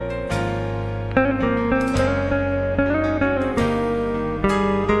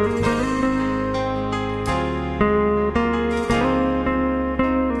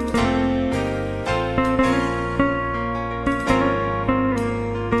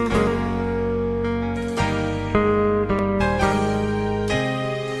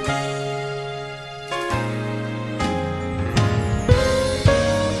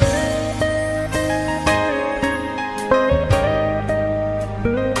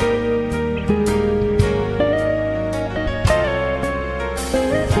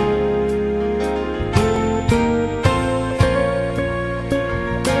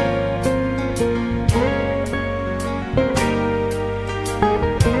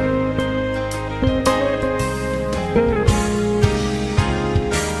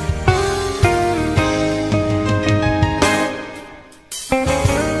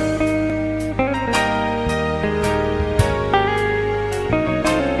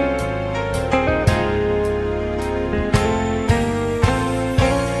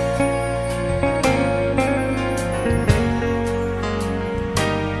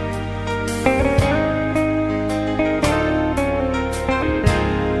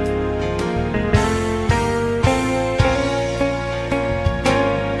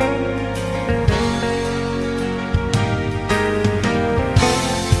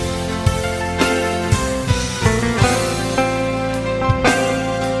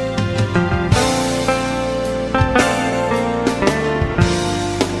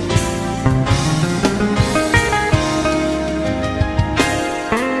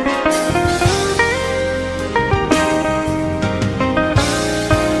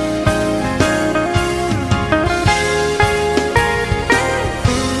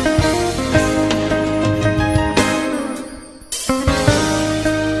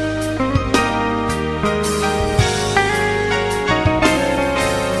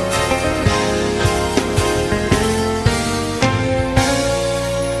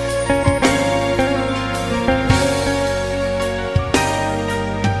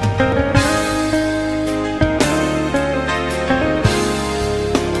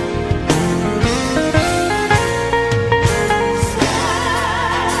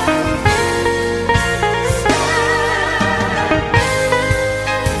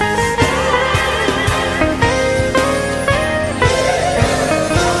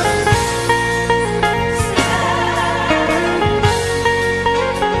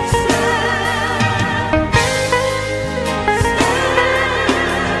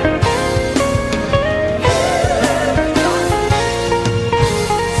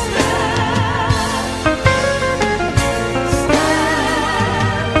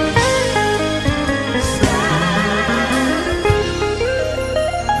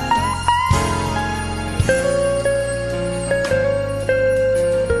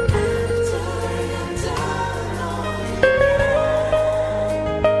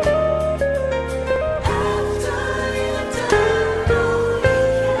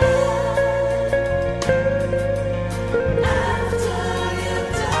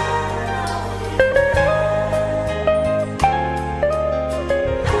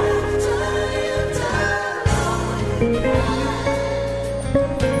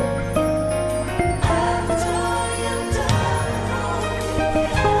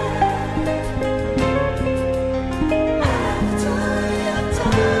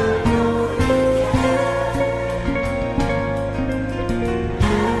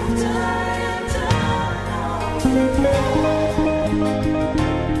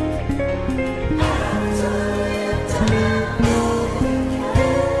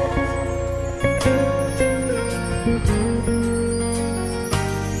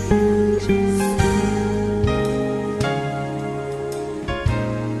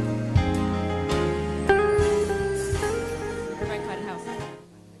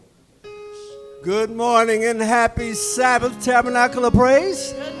Good morning and happy Sabbath, Tabernacle of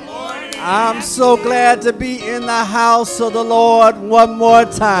Praise. Good morning. I'm so glad to be in the house of the Lord one more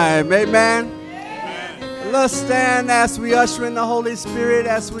time. Amen. Amen. Let's stand as we usher in the Holy Spirit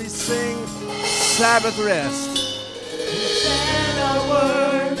as we sing Sabbath Rest. Stand our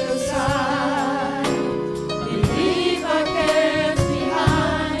word aside, and leave our cares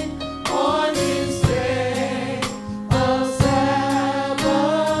behind on this day of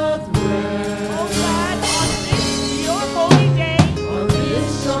Sabbath rest. Oh God, on this your holy day, On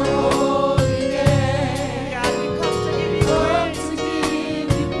this your holy day, God, we come to give you come praise. to give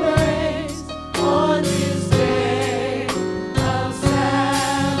you praise on this day of Sabbath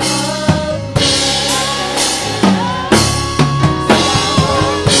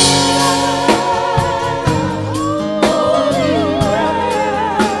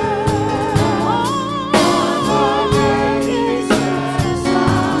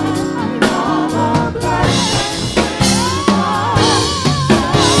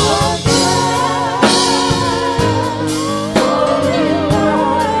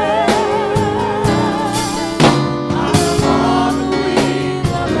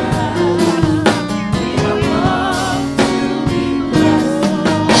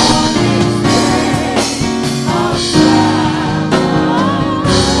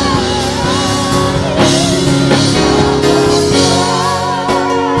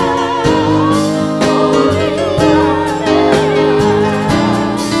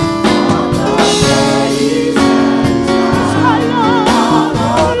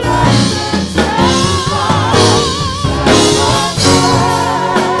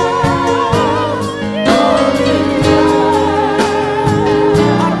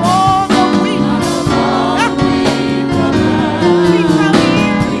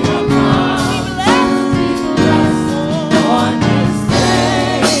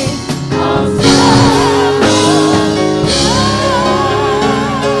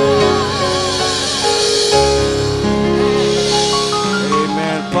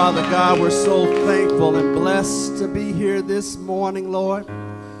Amen. Father God, we're so thankful and blessed to be here this morning, Lord.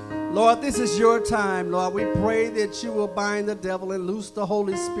 Lord, this is your time, Lord. We pray that you will bind the devil and loose the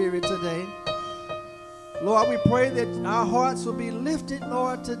Holy Spirit today. Lord, we pray that our hearts will be lifted,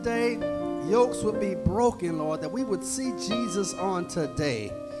 Lord, today. Yokes will be broken, Lord, that we would see Jesus on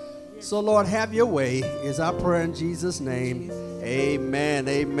today. So, Lord, have your way is our prayer in Jesus' name. Amen,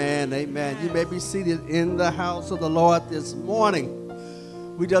 amen, amen. You may be seated in the house of the Lord this morning.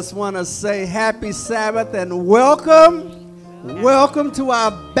 We just want to say happy Sabbath and welcome to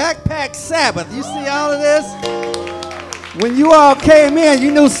our backpack Sabbath. You see all of this? When you all came in,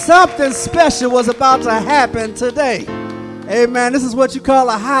 you knew something special was about to happen today. Amen. This is what you call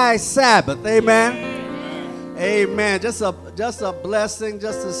a high Sabbath. Amen. Amen. Just a blessing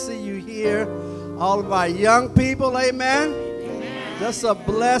just to see you here. All of our young people. Amen. Just a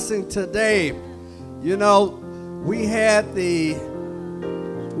blessing today. You know, we had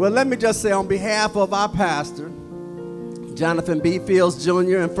let me just say on behalf of our pastor, Jonathan B. Fields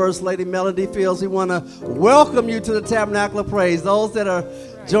Jr. and First Lady Melody Fields, we want to welcome you to the Tabernacle of Praise. Those that are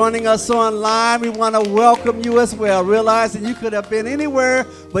joining us online, we want to welcome you as well, realizing you could have been anywhere,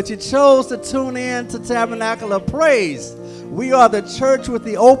 but you chose to tune in to Tabernacle of Praise. We are the church with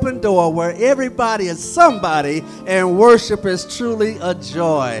the open door where everybody is somebody and worship is truly a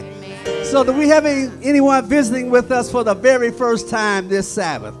joy. So do we have anyone visiting with us for the very first time this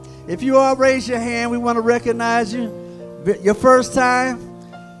Sabbath? If you all raise your hand, we want to recognize you. Your first time?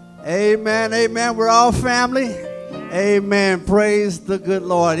 Amen, amen. We're all family. Amen. Praise the good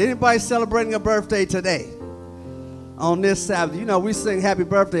Lord. Anybody celebrating a birthday today? On this Sabbath. You know, we sing happy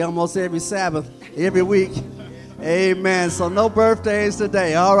birthday almost every Sabbath, every week. Amen. So no birthdays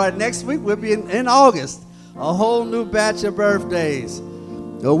today. All right, next week we'll be in August. A whole new batch of birthdays.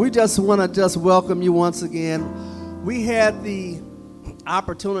 So we just want to welcome you once again. We had the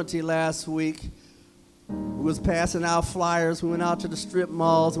opportunity last week. We was passing out flyers. We went out to the strip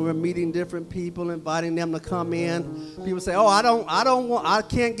malls. We were meeting different people, inviting them to come in. People say, "Oh, I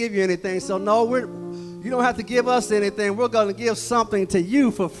can't give you anything." So no, you don't have to give us anything. We're going to give something to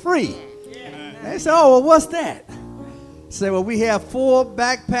you for free. Yeah. They say, "Oh, well, what's that?" Say, "Well, we have 4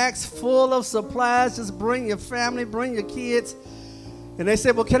 backpacks full of supplies. Just bring your family, bring your kids." And they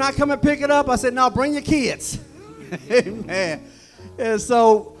said, "Well, can I come and pick it up?" I said, "No, bring your kids." Amen. And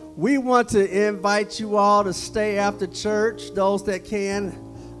so we want to invite you all to stay after church, those that can,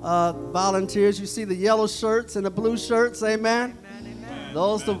 volunteers. You see the yellow shirts and the blue shirts, amen? Amen.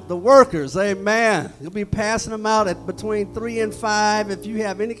 Those are the workers, amen. You'll be passing them out at between 3 and 5. If you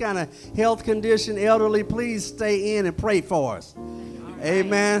have any kind of health condition, elderly, please stay in and pray for us.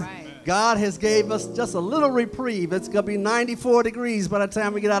 Amen. Right. God has gave us just a little reprieve. It's going to be 94 degrees by the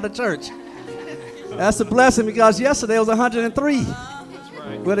time we get out of church. That's a blessing because yesterday it was 103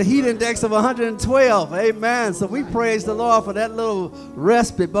 with a heat index of 112. Amen. So we praise the Lord for that little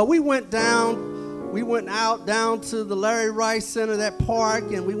respite. But we went out down to the Larry Rice Center, that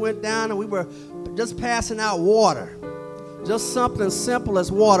park, and we went down and we were just passing out water. Just something simple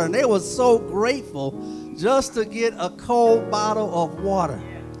as water. And they were so grateful just to get a cold bottle of water.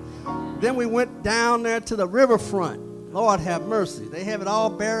 Then we went down there to the riverfront. Lord have mercy. They have it all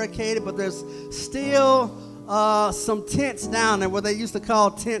barricaded, but there's still some tents down there where they used to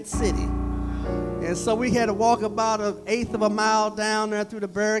call Tent City. And so we had to walk about 1/8 of a mile down there through the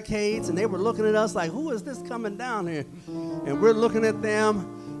barricades, and they were looking at us like, who is this coming down here? And we're looking at them,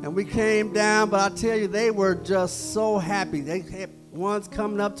 and we came down, but I tell you, they were just so happy. They had ones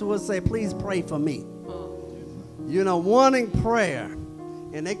coming up to us say, please pray for me. You know, wanting prayer.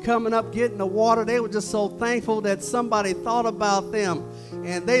 And they coming up getting the water. They were just so thankful that somebody thought about them.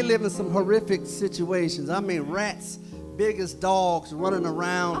 And they live in some horrific situations. I mean, rats, big as dogs running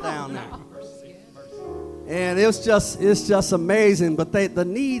around down there. And it's just amazing. But the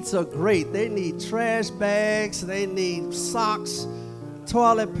needs are great. They need trash bags. They need socks,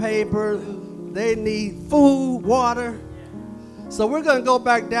 toilet paper. They need food, water. So we're going to go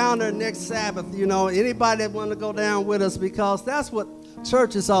back down there next Sabbath. You know, anybody that want to go down with us, because that's what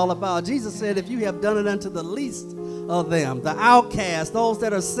church is all about. Jesus said, if you have done it unto the least of them, the outcasts, those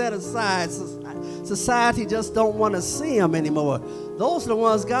that are set aside, society just don't want to see them anymore. Those are the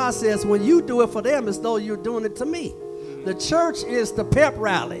ones God says, when you do it for them, it's though you're doing it to me. The church is the pep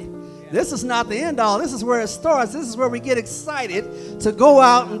rally. This is not the end all. This is where it starts. This is where we get excited to go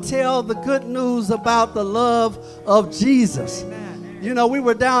out and tell the good news about the love of Jesus. You know, we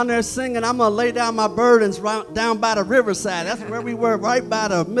were down there singing, I'm going to lay down my burdens right down by the riverside. That's where we were, right by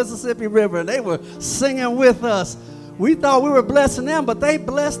the Mississippi River. And they were singing with us. We thought we were blessing them, but they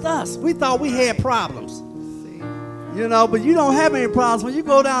blessed us. We thought we had problems. You know, but you don't have any problems. When you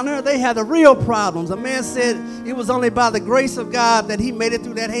go down there, they had the real problems. A man said it was only by the grace of God that he made it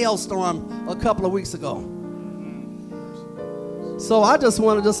through that hailstorm a couple of weeks ago. So I just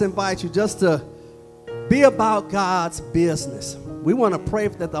want to invite you just to be about God's business. We want to pray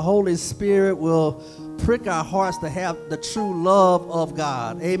that the Holy Spirit will prick our hearts to have the true love of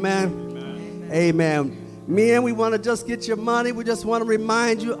God. Amen? Amen. Men, we want to just get your money. We just want to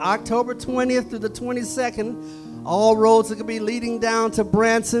remind you, October 20th through the 22nd, all roads are going to be leading down to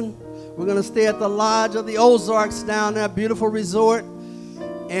Branson. We're going to stay at the Lodge of the Ozarks down there, beautiful resort.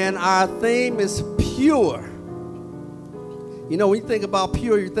 And our theme is pure. You know, when you think about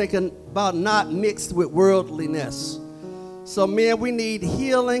pure, you're thinking about not mixed with worldliness. So, men, we need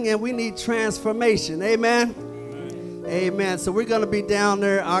healing and we need transformation. Amen? Amen. So we're going to be down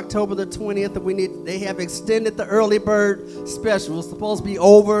there October the 20th, and they have extended the early bird special. It's supposed to be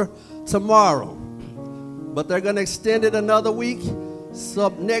over tomorrow, but they're going to extend it another week. So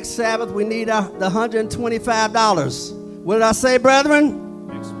next Sabbath, we need the $125. What did I say, brethren?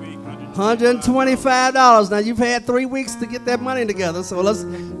 Next week, $125. Now, you've had 3 weeks to get that money together, so let's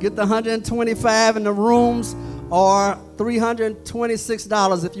get the $125, and the rooms are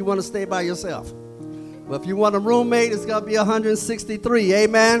 $326 if you want to stay by yourself. But if you want a roommate, it's going to be $163.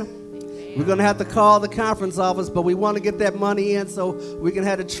 Amen? We're going to have to call the conference office, but we want to get that money in so we can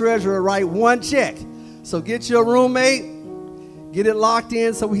have the treasurer write one check. So get your roommate, get it locked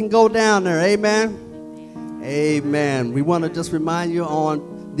in so we can go down there. Amen? Amen. We want to just remind you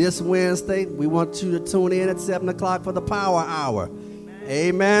on this Wednesday, we want you to tune in at 7 o'clock for the Power Hour.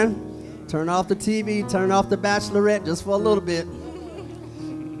 Amen? Turn off the TV, turn off the Bachelorette just for a little bit.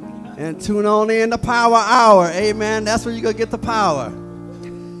 And tune on in the Power Hour. Amen. That's where you're going to get the power.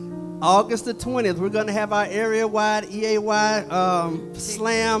 August the 20th, we're going to have our area-wide EAY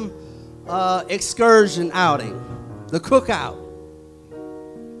Slam excursion outing. The cookout.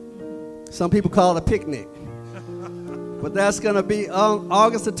 Some people call it a picnic. But that's going to be on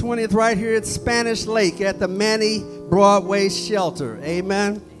August the 20th right here at Spanish Lake at the Manny Broadway Shelter.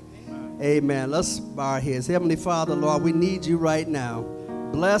 Amen. Amen. Let's bow our heads. Heavenly Father, Lord, we need you right now.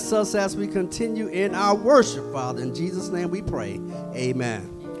 Bless us as we continue in our worship, Father. In Jesus' name we pray. Amen.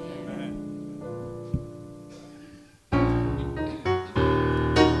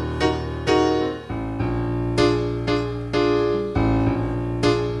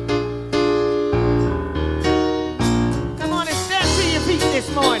 Come on and stand to your feet this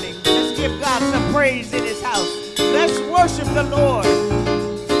morning. Let's give God some praise in his house. Let's worship the Lord.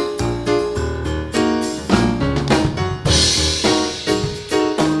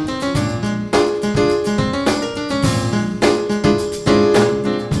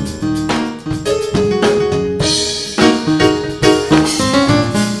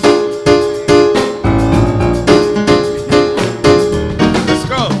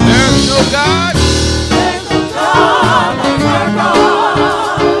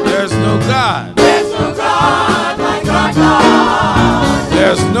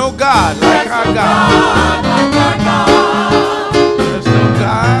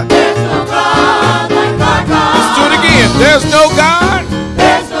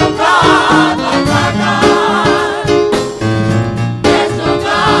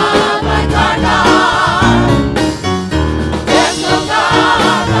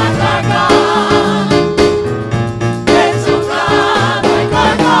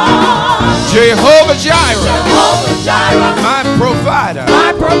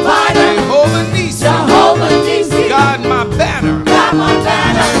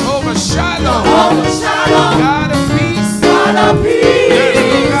 Jehovah Shalom. Jehovah Shalom. God of peace. God of peace. There's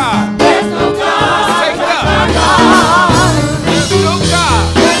no God. There's no God. Take it up. Like our God. There's no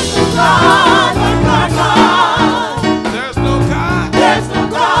God. There's no God like our God. There's no God. There's no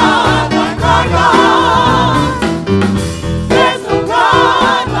God like our God. There's no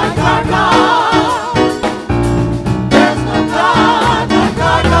God like our God. There's no God like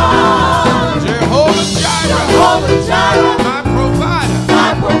our God. Jehovah Jireh. Jehovah Jireh, My provider.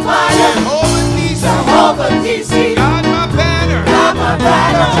 my provider. Jehovah Nissi. Jehovah Nissi, God my banner. God my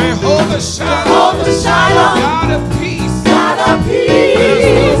banner. Jehovah Shalom. Jehovah Shalom, God of peace. God of There's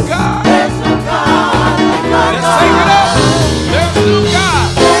peace. no God. There's no God like our Let's take it God. up. There's no God.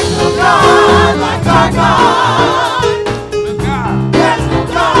 There's no God like our God. No God. There's no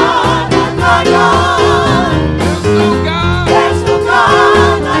God like our God. There's no God. There's no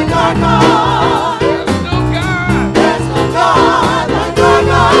God like our God. There's no God. There's no God like our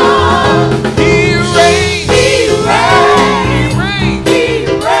God. He reigns. He reigns. He reigns. He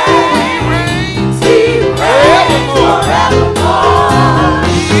reigns. He reigns forevermore.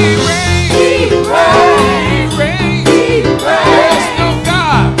 He reigns. He reigns. He reigns. He There's reigns. no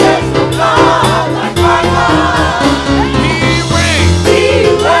God. There's no God like our God. He reigns. He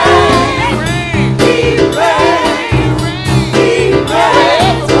reigns. He reigns. He reigns. He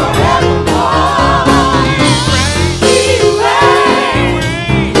reigns forevermore. He reigns.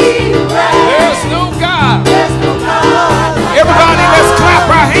 He reigns. There's no God. There's no God like Everybody, let's clap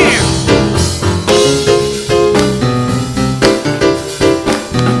our hands.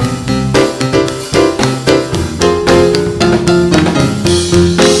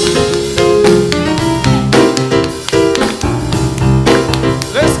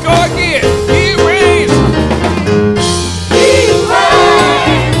 Let's go again. He reigns. He reigns.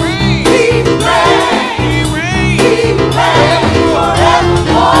 He reigns. He reigns. He reigns. He reigns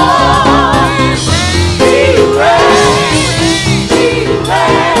forevermore. He reigns. He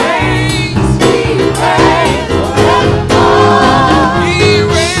reigns. He reigns forevermore. He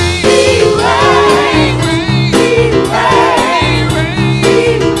reigns. He reigns. He reigns. He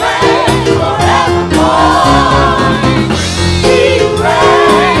reigns forevermore. He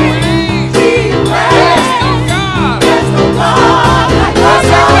reigns. He reigns. There's no God like our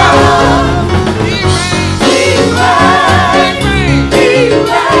God. He reigns. He reigns.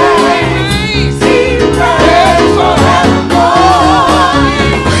 He reigns forevermore.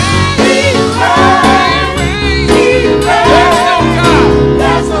 He reigns. He reigns.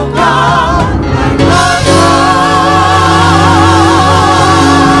 There's no God like our God.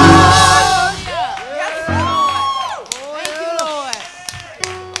 Yes, Lord. Thank you, Lord.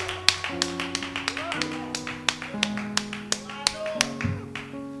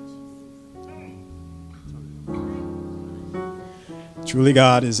 Truly,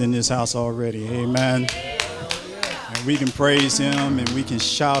 God is in this house already. Amen. And we can praise him and we can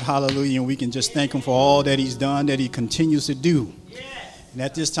shout hallelujah and we can just thank him for all that he's done, that he continues to do. And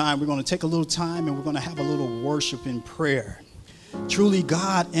at this time, we're going to take a little time and we're going to have a little worship and prayer. Truly,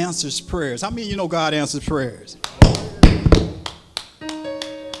 God answers prayers. How many of you know God answers prayers?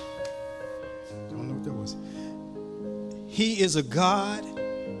 Don't know what that was. He is a God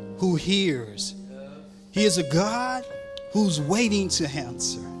who hears. He is a God who's waiting to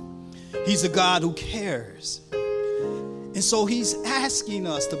answer. He's a God who cares. And so he's asking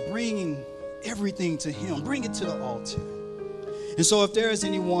us to bring everything to him. Bring it to the altar. And so if there is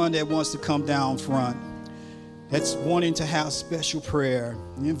anyone that wants to come down front, that's wanting to have special prayer,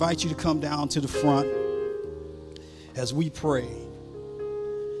 we invite you to come down to the front as we pray.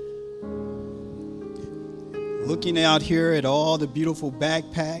 Looking out here at all the beautiful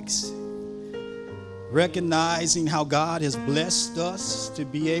backpacks, recognizing how God has blessed us to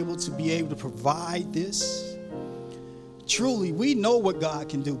be able to provide this. Truly, we know what God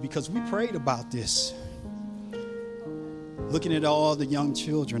can do because we prayed about this. Looking at all the young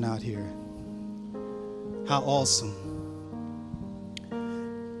children out here. How awesome.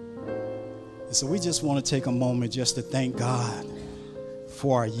 And so we just want to take a moment just to thank God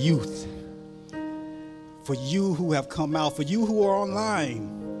for our youth. For you who have come out, for you who are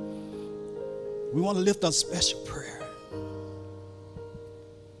online. We want to lift up special prayer.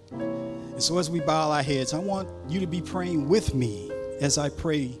 And so as we bow our heads, I want you to be praying with me as I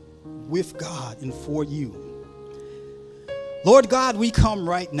pray with God and for you. Lord God, we come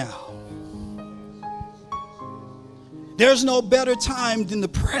right now. There's no better time than the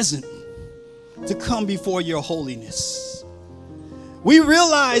present to come before your holiness. We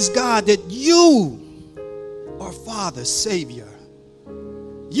realize, God, that you are Father, Savior.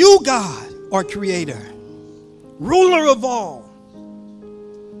 You, God, our Creator, ruler of all.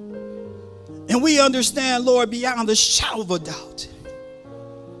 And we understand, Lord, beyond a shadow of a doubt,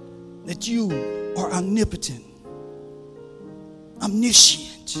 that you are omnipotent,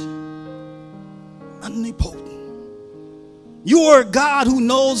 omniscient, omnipotent. You are a God who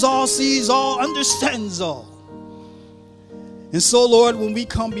knows all, sees all, understands all. And so, Lord, when we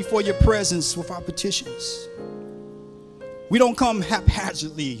come before your presence with our petitions, we don't come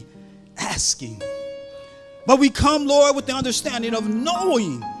haphazardly asking, but we come, Lord, with the understanding of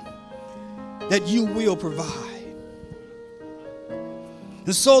knowing that you will provide.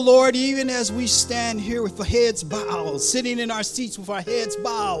 And so, Lord, even as we stand here with our heads bowed, sitting in our seats with our heads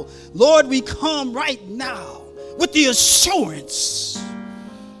bowed, Lord, we come right now with the assurance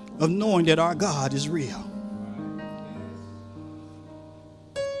of knowing that our God is real.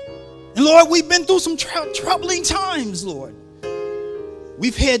 And Lord, we've been through some troubling times, Lord.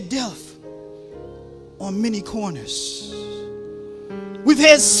 We've had death on many corners. We've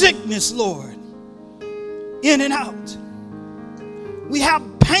had sickness, Lord, in and out. We have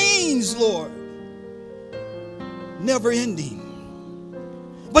pains, Lord, never ending.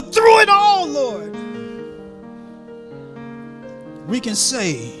 But through it all, Lord, we can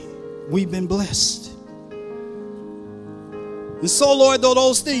say we've been blessed. And so, Lord, though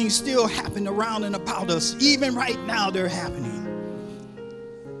those things still happen around and about us, even right now they're happening,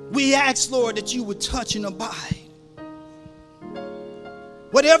 we ask, Lord, that you would touch and abide.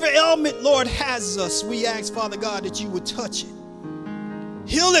 Whatever ailment, Lord, has us, we ask, Father God, that you would touch it.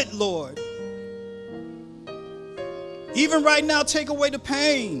 Heal it, Lord. Even right now, take away the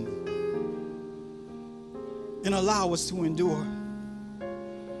pain and allow us to endure.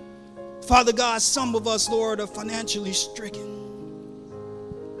 Father God, some of us, Lord, are financially stricken.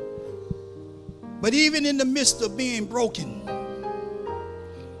 But even in the midst of being broken,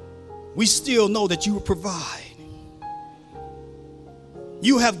 we still know that you will provide.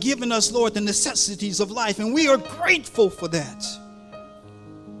 You have given us, Lord, the necessities of life, and we are grateful for that.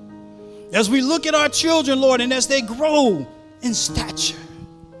 As we look at our children, Lord, and as they grow in stature,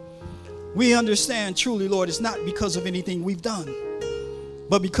 we understand truly, Lord, it's not because of anything we've done,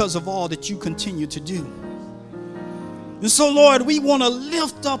 but because of all that you continue to do. And so, Lord, we want to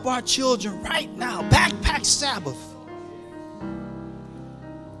lift up our children right now. Backpack Sabbath.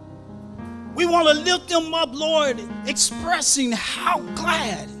 We want to lift them up, Lord, expressing how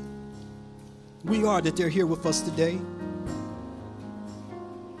glad we are that they're here with us today.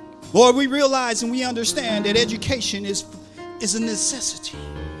 Lord, we realize and we understand that education is a necessity.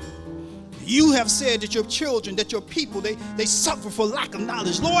 You have said that your children, that your people, they suffer for lack of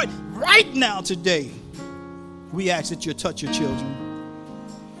knowledge. Lord, right now today, we ask that you touch your children.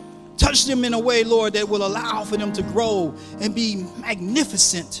 Touch them in a way, Lord, that will allow for them to grow and be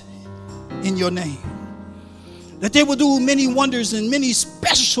magnificent in your name. That they will do many wonders and many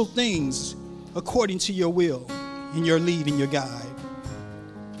special things according to your will and your lead and your guide.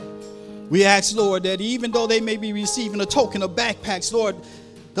 We ask, Lord, that even though they may be receiving a token of backpacks, Lord,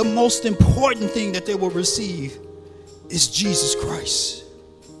 the most important thing that they will receive is Jesus Christ.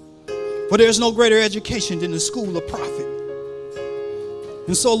 For there's no greater education than the school of prophet.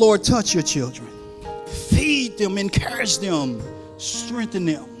 And so, Lord, touch your children. Feed them, encourage them, strengthen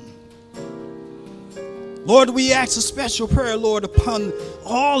them. Lord, we ask a special prayer, Lord, upon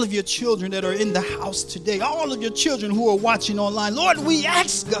all of your children that are in the house today, all of your children who are watching online. Lord, we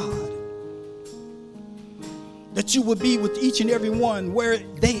ask, God, that you would be with each and every one where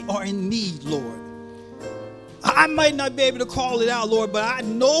they are in need, Lord. I might not be able to call it out, Lord, but I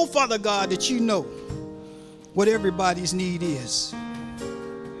know, Father God, that you know what everybody's need is.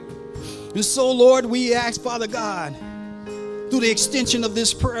 And so, Lord, we ask, Father God, through the extension of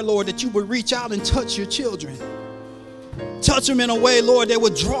this prayer, Lord, that you would reach out and touch your children. Touch them in a way, Lord, that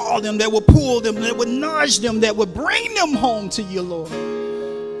would draw them, that would pull them, that would nourish them, that would bring them home to you, Lord.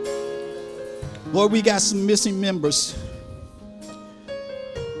 Lord, we got some missing members.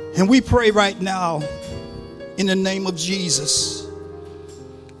 And we pray right now, in the name of Jesus,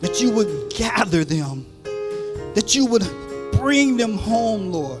 that you would gather them, that you would bring them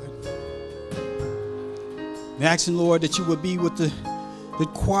home, Lord. We're asking, Lord, that you would be with the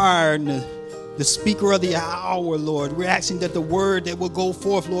choir and the speaker of the hour, Lord. We're asking that the word that will go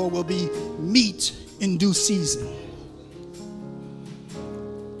forth, Lord, will be meat in due season.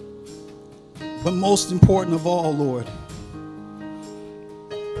 But most important of all, Lord,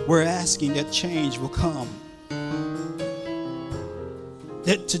 we're asking that change will come.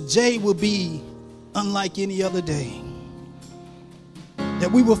 That today will be unlike any other day.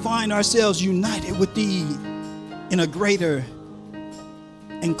 That we will find ourselves united with thee in a greater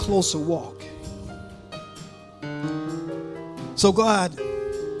and closer walk. So God,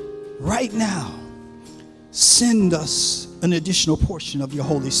 right now, send us an additional portion of your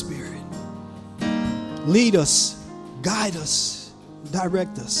Holy Spirit. Lead us, guide us,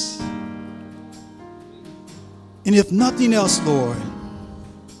 direct us. And if nothing else, Lord,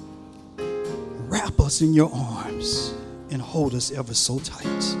 wrap us in your arms and hold us ever so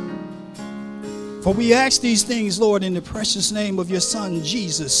tight. For we ask these things, Lord, in the precious name of your Son,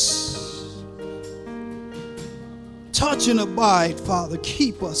 Jesus. Touch and abide, Father.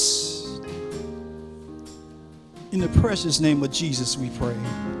 Keep us. In the precious name of Jesus we pray.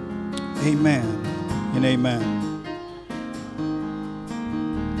 Amen and amen.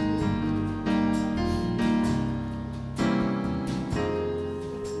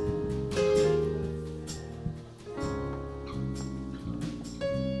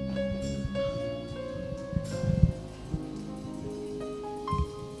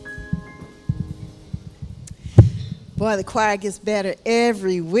 Boy, the choir gets better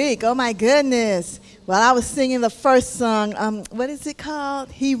every week. Oh, my goodness. Well, I was singing the first song. What is it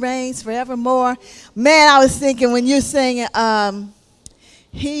called? He Reigns Forevermore. Man, I was thinking when you're singing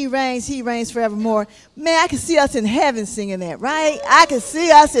He Reigns Forevermore. Man, I can see us in heaven singing that, right? I can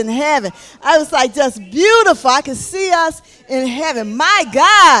see us in heaven. I was like, just beautiful. I can see us in heaven. My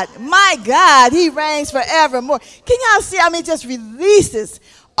God, He reigns forevermore. Can y'all see how He just releases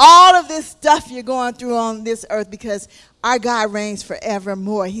all of this stuff you're going through on this earth because our God reigns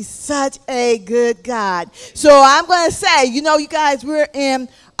forevermore. He's such a good God. So I'm going to say, you guys, we're in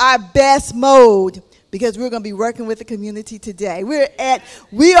our best mode because we're going to be working with the community today.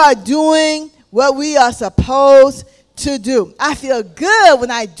 We are doing what we are supposed to do. I feel good when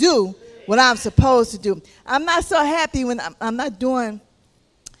I do what I'm supposed to do. I'm not so happy when I'm not doing,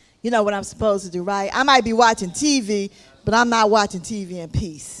 what I'm supposed to do, right? I might be watching TV, but I'm not watching TV in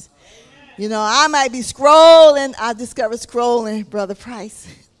peace. I might be scrolling. I discovered scrolling, Brother Price,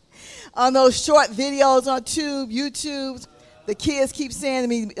 on those short videos on YouTube. The kids keep saying to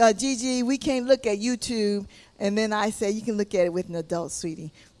me, Gigi, we can't look at YouTube. And then I say, you can look at it with an adult,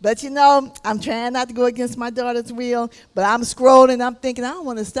 sweetie. But, I'm trying not to go against my daughter's will. But I'm scrolling. I'm thinking, I don't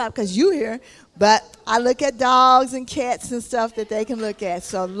want to stop because you're here. But I look at dogs and cats and stuff that they can look at.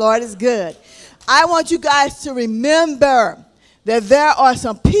 So, Lord is good. I want you guys to remember that there are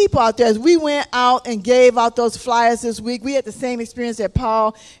some people out there. As we went out and gave out those flyers this week, we had the same experience that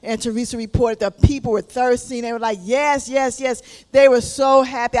Paul and Teresa reported. The people were thirsty. They were like, yes, yes, yes. They were so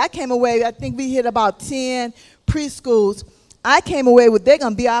happy. I came away, I think we hit about 10 preschools. I came away with, they're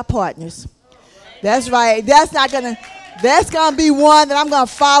going to be our partners. That's right. That's going to be one that I'm going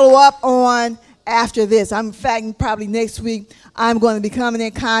to follow up on after this. In fact, probably next week, I'm going to be coming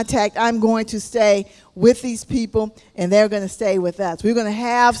in contact. I'm going to stay with these people, and they're going to stay with us. We're going to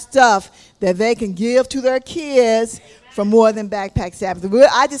have stuff that they can give to their kids for more than Backpack Sabbath.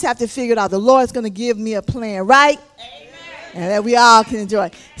 I just have to figure it out. The Lord's going to give me a plan, right? Amen. And that we all can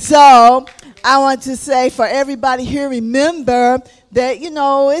enjoy. So I want to say for everybody here, remember that,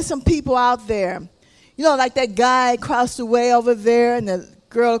 there's some people out there. Like that guy across the way over there and the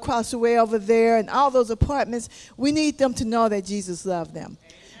girl across the way over there and all those apartments. We need them to know that Jesus loved them.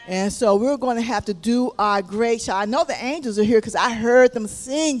 And so we're going to have to do our great show. I know the angels are here because I heard them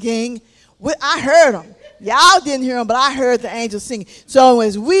singing. I heard them. Y'all didn't hear them, but I heard the angels singing. So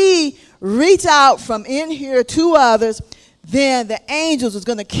as we reach out from in here to others, then the angels is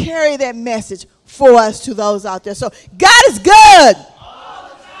going to carry that message for us to those out there. So God is good.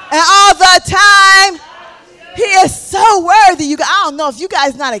 And all the time. He is so worthy. I don't know if you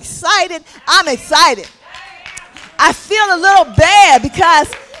guys not excited. I'm excited. I feel a little bad because,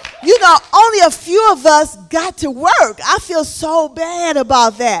 only a few of us got to work. I feel so bad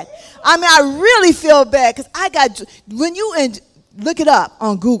about that. I really feel bad because when you look it up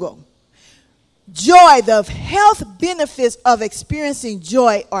on Google, joy, the health benefits of experiencing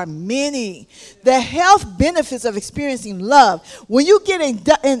joy are many. The health benefits of experiencing love. When you get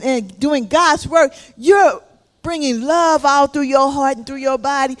in doing God's work, you're bringing love out through your heart and through your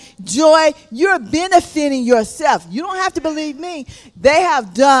body. Joy, you're benefiting yourself. You don't have to believe me. They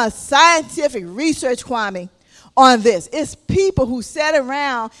have done scientific research, Kwame, on this. It's people who sat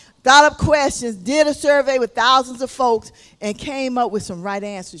around, thought up questions, did a survey with thousands of folks, and came up with some right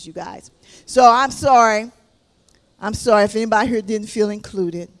answers, you guys. So I'm sorry. I'm sorry if anybody here didn't feel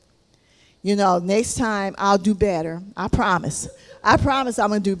included. Next time I'll do better. I promise. I promise I'm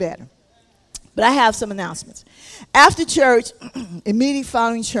going to do better. But I have some announcements. After church, immediately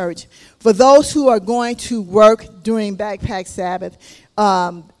following church, for those who are going to work during Backpack Sabbath,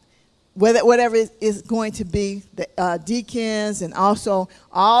 whatever is going to be, the deacons and also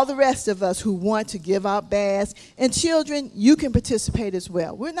all the rest of us who want to give out baths. And children, you can participate as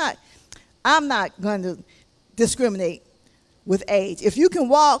well. I'm not going to discriminate with age. If you can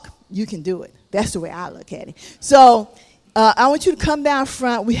walk, you can do it. That's the way I look at it. So I want you to come down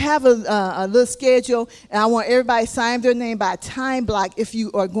front. We have a little schedule, and I want everybody to sign their name by a time block if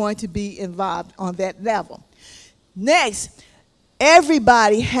you are going to be involved on that level. Next,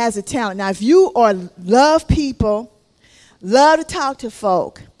 everybody has a talent. Now, if you love people, love to talk to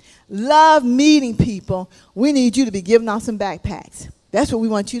folk, love meeting people, we need you to be giving out some backpacks. That's what we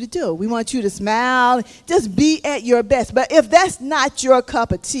want you to do. We want you to smile, just be at your best. But if that's not your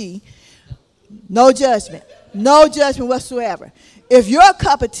cup of tea, no judgment. No judgment whatsoever. If your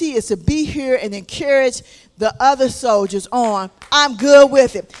cup of tea is to be here and encourage the other soldiers on, I'm good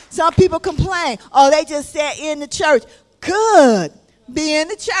with it. Some people complain, oh, they just sat in the church. Good. Be in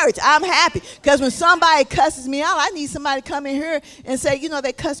the church. I'm happy. Because when somebody cusses me out, I need somebody to come in here and say, you know,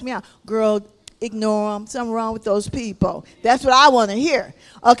 they cussed me out. Girl, ignore them. Something wrong with those people. That's what I want to hear.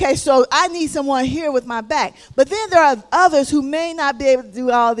 Okay, so I need someone here with my back. But then there are others who may not be able to do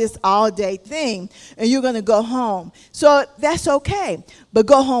all this all-day thing, and you're going to go home. So that's okay. But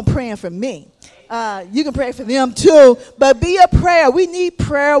go home praying for me. You can pray for them too, but be a prayer. We need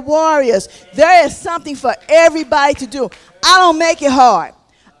prayer warriors. There is something for everybody to do. I don't make it hard.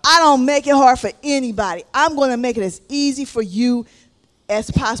 I don't make it hard for anybody. I'm going to make it as easy for you as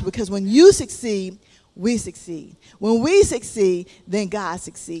possible, because when you succeed, we succeed. When we succeed, then God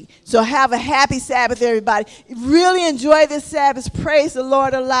succeeds. So have a happy Sabbath, everybody. Really enjoy this Sabbath. Praise the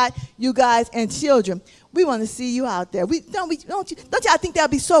Lord a lot, you guys and children. We want to see you out there. Don't y'all think that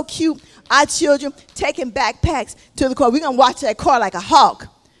would be so cute? Our children taking backpacks to the car. We're going to watch that car like a hawk.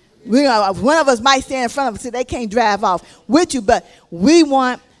 One of us might stand in front of us so they can't drive off with you, but we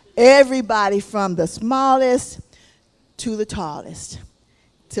want everybody from the smallest to the tallest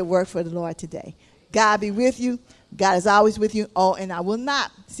to work for the Lord today. God be with you. God is always with you. Oh, and I will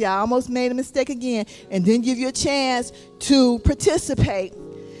not. See, I almost made a mistake again and didn't give you a chance to participate.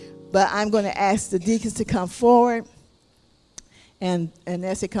 But I'm going to ask the deacons to come forward. And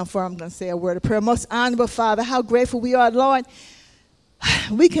as they come forward, I'm going to say a word of prayer. Most honorable Father, how grateful we are, Lord.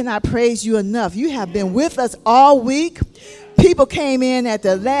 We cannot praise you enough. You have been with us all week. People came in at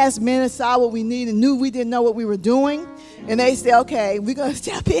the last minute, saw what we needed, knew we didn't know what we were doing. And they said, okay, we're going to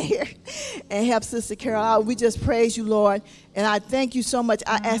step in here and help Sister Carol out. We just praise you, Lord. And I thank you so much.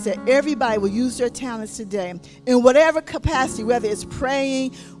 I ask that everybody will use their talents today in whatever capacity, whether it's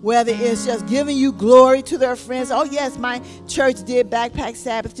praying, whether it's just giving you glory to their friends. Oh, yes, my church did Backpack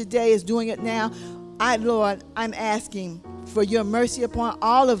Sabbath today, is doing it now. Lord, I'm asking for your mercy upon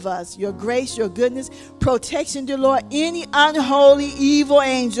all of us, your grace, your goodness, protection, dear Lord. Any unholy, evil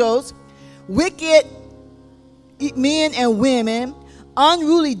angels, wicked men and women,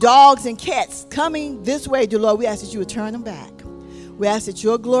 unruly dogs and cats coming this way, dear Lord, we ask that you would turn them back. We ask that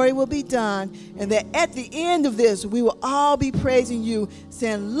your glory will be done, and that at the end of this, we will all be praising you,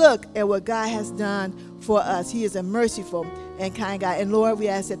 saying, look at what God has done for us. He is a merciful and kind God. And Lord, we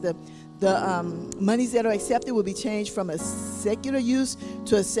ask that the monies that are accepted will be changed from a secular use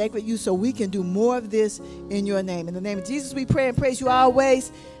to a sacred use, so we can do more of this in your name. In the name of Jesus, we pray and praise you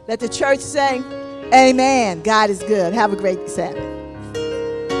always. Let the church say, amen. God is good. Have a great Sabbath.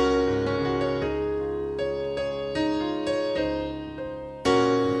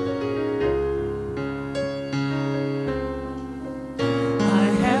 I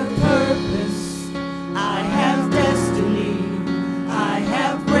have purpose, I have destiny, I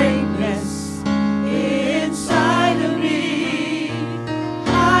have greatness inside of me.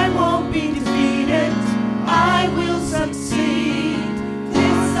 I won't be defeated, I will succeed.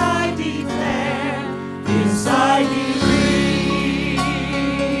 This I declare, this I decree.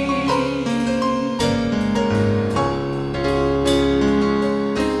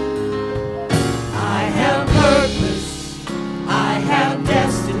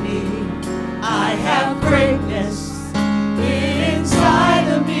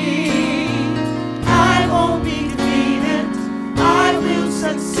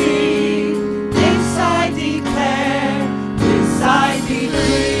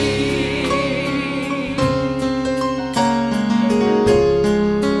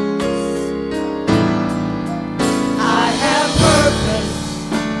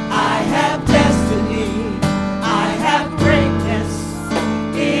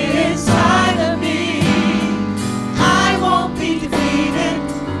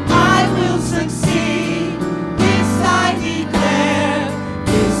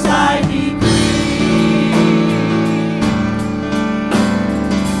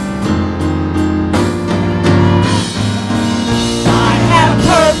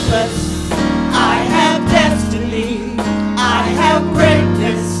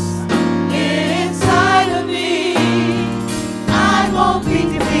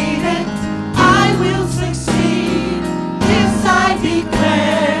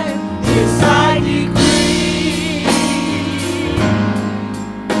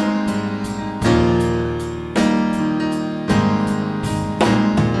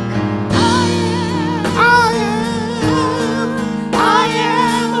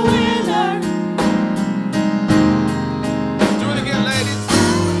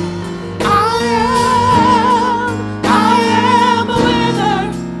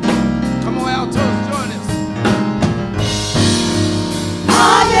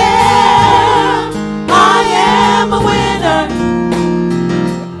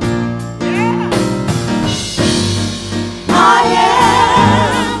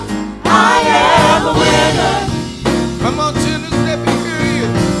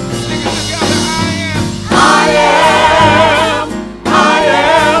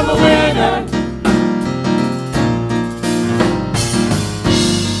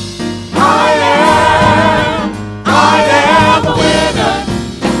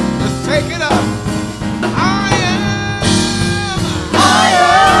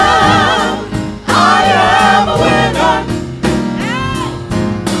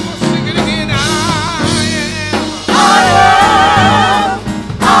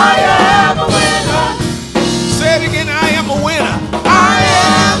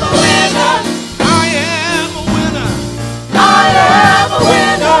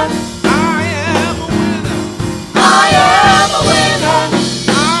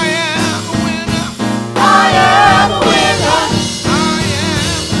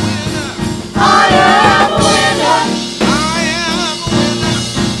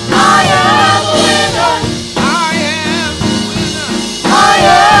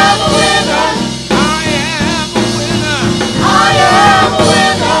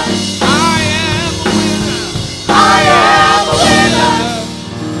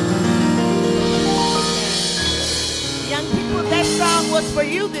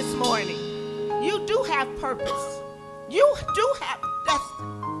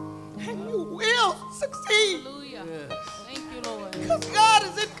 Hallelujah. Thank you, Lord. Because God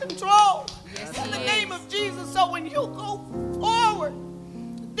is in control. Yes, In the He name is. of Jesus. So when you go forward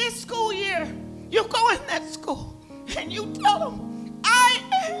this school year, you go in that school and you tell them, I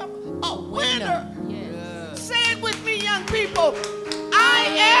am a winner. Yes. Say it with me, young people. I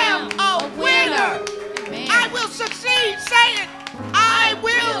am a winner. Amen. I will succeed. Say it. I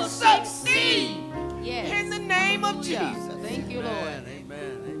will succeed. Yes. In the name of Hallelujah. Jesus. Thank you, Lord.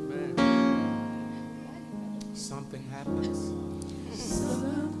 Amen. Something happens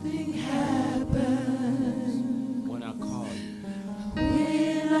Something happened when I call you.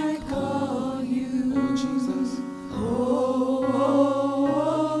 when I call you. Oh, Jesus. Oh,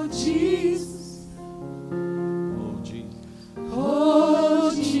 Jesus. Oh, Jesus.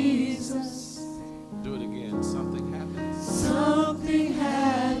 Oh, Jesus. Do it again. Something happens Something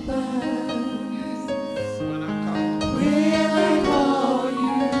happened when I call you. when I call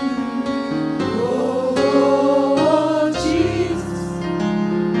you. Oh, Jesus.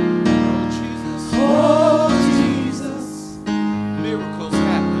 Oh, Jesus. Oh, Jesus. Miracles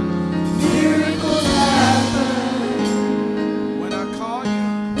happen Miracles happen when I call you.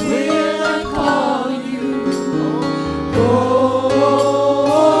 when I call you. Oh,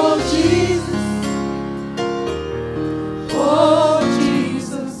 Oh, Jesus. Oh,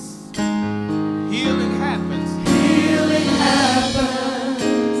 Jesus. healing happens Healing happens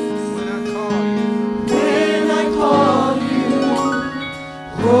when I call you. when I call you.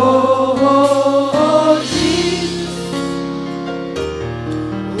 Oh, Jesus.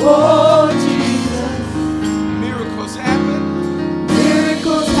 Oh, Jesus. Miracles happen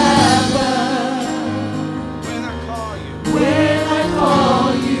Miracles happen when I call you. when I call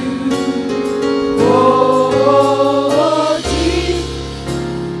you. Oh, Jesus.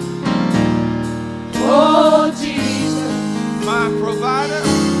 Oh, Jesus. My provider,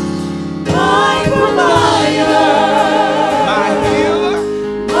 My provider. my healer,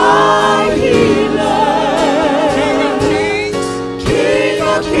 My healer. King of kings, King of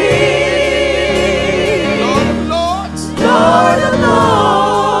kings. Lord of lords, Lord of my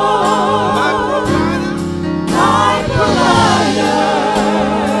lords. provider, My provider.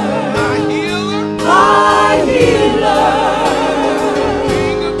 my healer, My healer.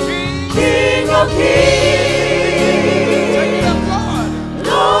 King of kings. King of kings. Take it up, Lord.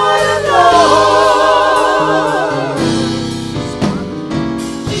 Lord of lords.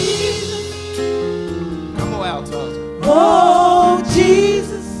 Jesus. Come on, altos. Oh,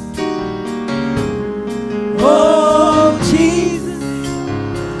 Jesus. Oh, Jesus.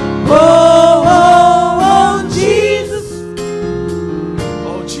 Oh, Jesus.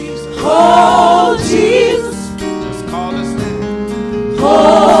 Oh, Jesus. Oh, Jesus. Just call his name.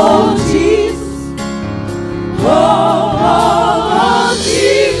 Oh, Jesus. Oh,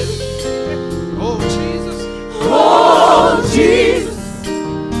 Jesus. Oh, Jesus. Oh, Jesus.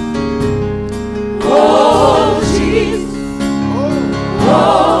 Oh, Jesus. Oh, Oh,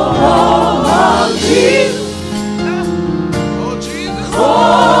 Jesus. oh, Jesus.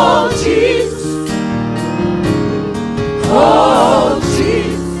 Oh, Jesus. Oh,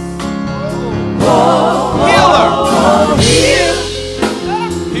 Jesus. Healer. Oh, heal.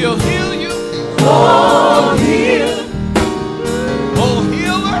 He'll heal you. Oh, heal. Oh,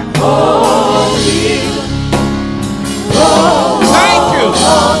 healer. Oh, heal. Thank you. Oh,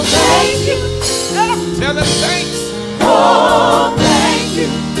 thank you. Tell him thanks. Oh, thank you.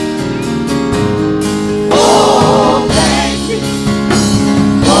 Oh, thank you.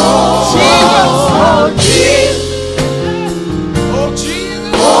 Oh, Jesus. Oh, Jesus. Oh,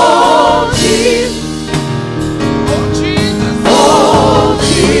 Jesus. Oh, Jesus. Oh,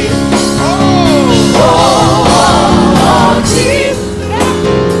 Jesus. Oh, Oh, Jesus.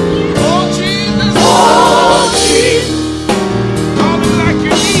 oh, Jesus. Oh, Jesus. Call him like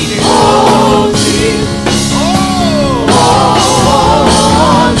you need it. Oh, Jesus. Oh, Oh,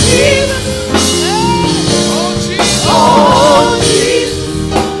 Jesus. oh, Jesus. Oh, Jesus.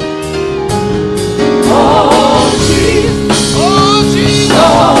 Oh, Jesus. Oh, Jesus.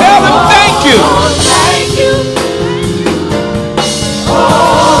 Tell him thank you. Oh, thank you. Oh,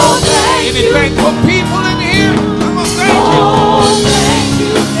 thank you. Any thankful people in here? I'm going to thank you. Oh, thank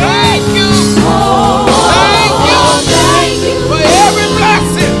you. Thank you. Oh, Thank you. thank you. For every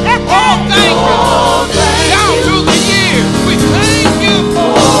blessing. Oh, thank you. Down through the years. We thank you.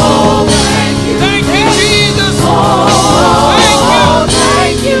 Oh, thank you. Thank you, Jesus. Oh, Thank you.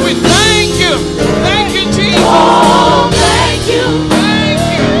 thank you. We thank you. Thank you, Jesus. Oh, thank you. Thank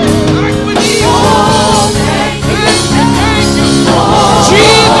you. Like we need. Oh, thank you. Thank you. Oh,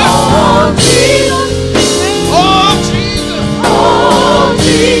 Jesus. Jesus. Oh, Jesus. Oh,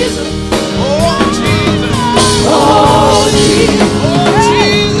 Jesus. Oh, Jesus. Oh,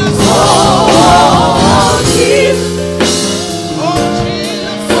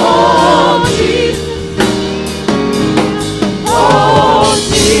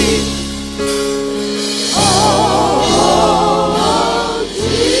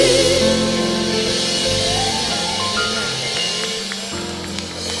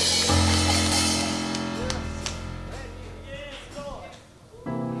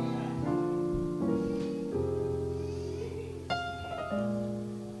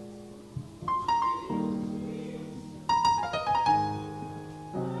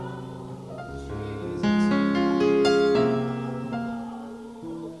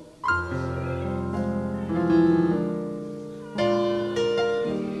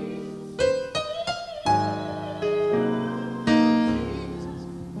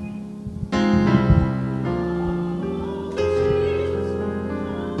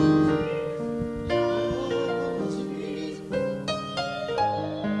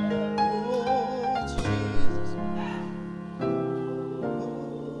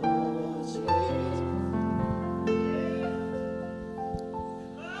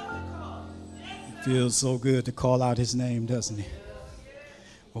 Feels so good to call out his name, doesn't it?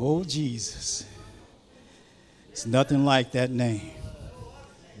 Oh, Jesus. It's nothing like that name.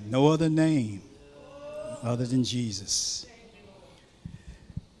 No other name other than Jesus.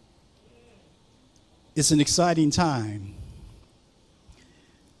 It's an exciting time.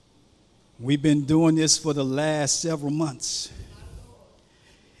 We've been doing this for the last several months.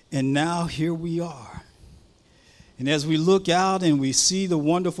 And now here we are. And as we look out and we see the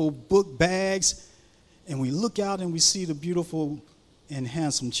wonderful book bags, and we look out and we see the beautiful and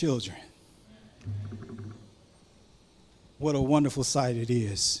handsome children, what a wonderful sight it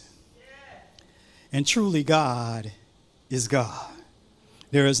is. And truly, God is God.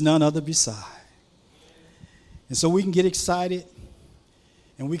 There is none other beside. And so we can get excited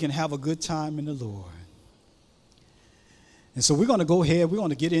and we can have a good time in the Lord. And so we're going to go ahead. We're going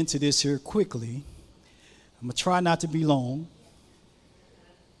to get into this here quickly. I'm going to try not to be long.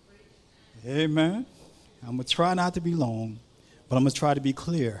 Amen. I'm going to try not to be long, but I'm going to try to be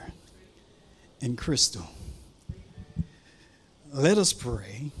clear and crystal. Let us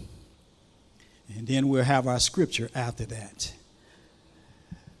pray, and then we'll have our scripture after that.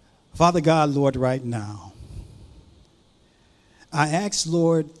 Father God, Lord, right now, I ask,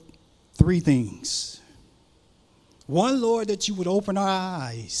 Lord, three things. One, Lord, that you would open our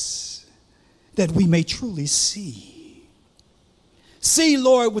eyes, that we may truly see. See,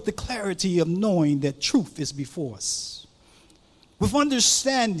 Lord, with the clarity of knowing that truth is before us. With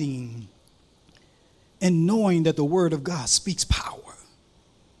understanding and knowing that the word of God speaks power.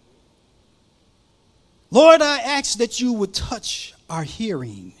 Lord, I ask that you would touch our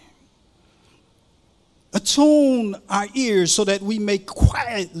hearing. Attune our ears so that we may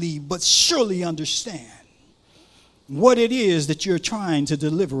quietly but surely understand what it is that you're trying to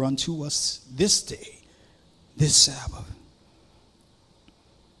deliver unto us this day, this Sabbath.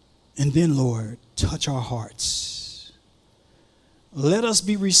 And then, Lord, touch our hearts. Let us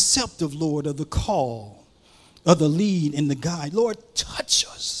be receptive, Lord, of the call, of the lead and the guide. Lord, touch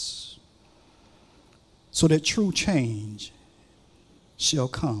us so that true change shall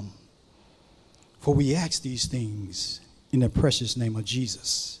come. For we ask these things in the precious name of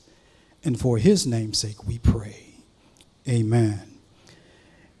Jesus. And for his name's sake we pray. Amen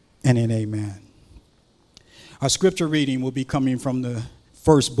and an amen. Our scripture reading will be coming from the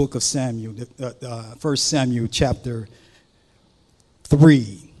first book of Samuel, 1 Samuel chapter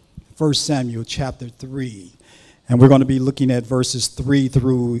 3. 1 Samuel chapter 3. And we're going to be looking at verses 3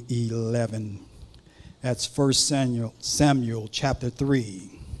 through 11. That's 1 Samuel chapter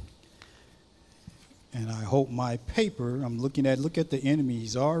 3. And I hope my paper, look at the enemy.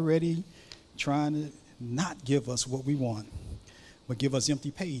 He's already trying to not give us what we want, but give us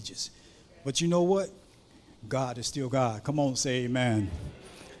empty pages. But you know what? God is still God. Come on, say amen.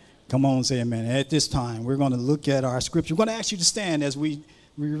 Come on, say amen. At this time, we're going to look at our scripture. I'm going to ask you to stand as we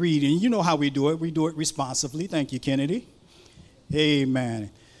read. And you know how we do it. We do it responsively. Thank you, Kennedy. Amen.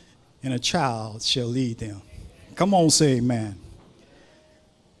 And a child shall lead them. Come on, say amen.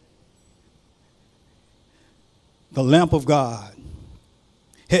 The lamp of God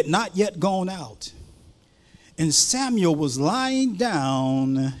had not yet gone out, and Samuel was lying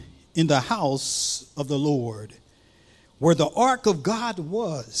down in the house of the Lord, where the ark of God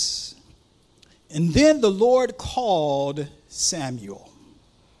was. And then the Lord called Samuel.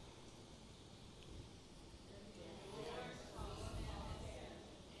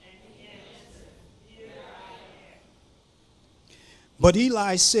 But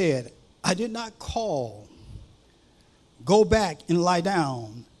Eli said, I did not call. Go back and lie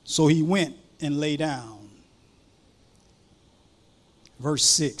down. So he went and lay down. Verse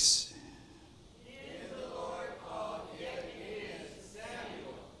 6. Then the Lord called yet again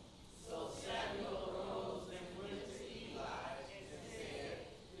Samuel. So Samuel arose and went to Eli and said,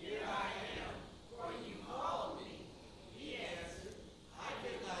 Here I am, for you called me. He answered, I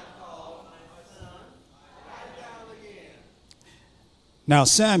did not call, my son. Lie down again. Now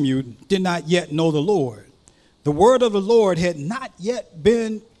Samuel did not yet know the Lord. The word of the Lord had not yet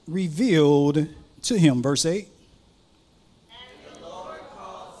been revealed to him. Verse 8. And the Lord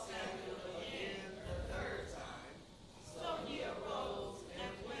called Samuel again the third time. So he arose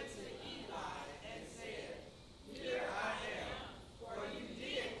and went to Eli and said, Here I am, for you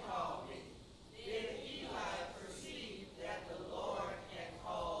did call me. Then Eli perceived that the Lord had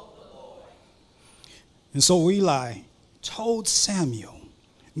called the boy. And so Eli told Samuel,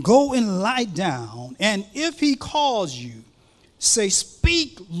 Go and lie down, and if he calls you, say,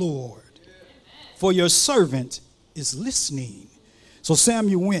 Speak, Lord, for your servant is listening. So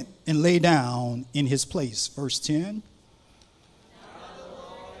Samuel went and lay down in his place. Verse 10. Now the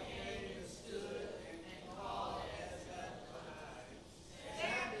Lord came and stood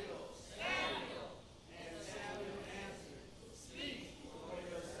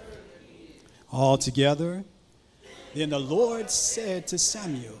All together. Then the Lord said to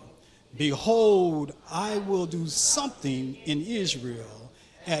Samuel, behold, I will do something in Israel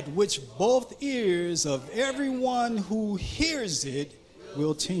at which both ears of everyone who hears it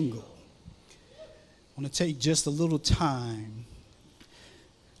will tingle. I want to take just a little time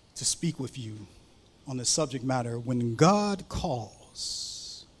to speak with you on the subject matter. When God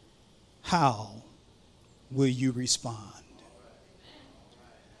calls, how will you respond?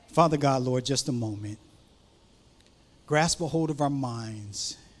 Father God, Lord, just a moment. Grasp a hold of our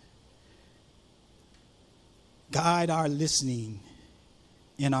minds. Guide our listening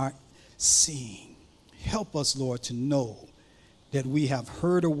and our seeing. Help us, Lord, to know that we have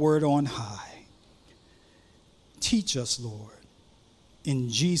heard a word on high. Teach us, Lord. In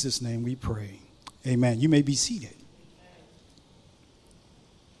Jesus' name we pray. Amen. You may be seated.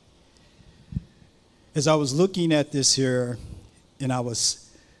 As I was looking at this here, and I was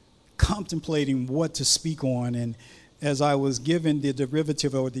contemplating what to speak on, and as I was given the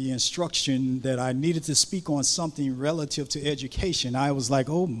derivative or the instruction that I needed to speak on something relative to education, I was like,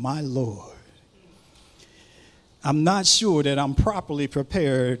 oh my Lord. I'm not sure that I'm properly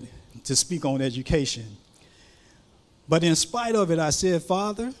prepared to speak on education. But in spite of it, I said,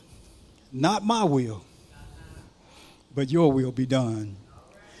 Father, not my will, but your will be done.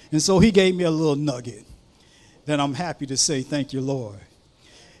 And so he gave me a little nugget that I'm happy to say, thank you, Lord.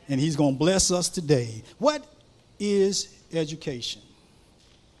 And he's going to bless us today. What is education?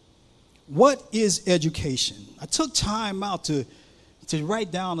 What is education? I took time out to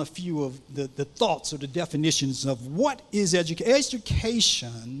write down a few of the thoughts or the definitions of what is education.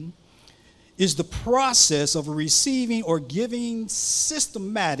 Education is the process of receiving or giving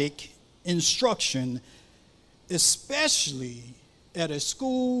systematic instruction, especially at a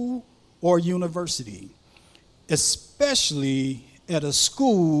school or university. Especially at a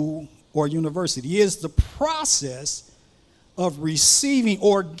school or university. It is the process of receiving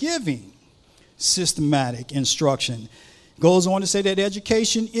or giving systematic instruction. Goes on to say that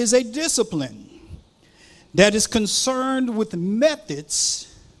education is a discipline that is concerned with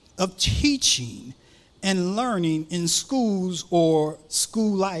methods of teaching and learning in schools or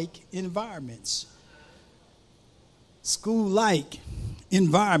school-like environments. School-like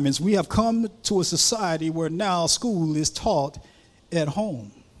environments. We have come to a society where now school is taught at home.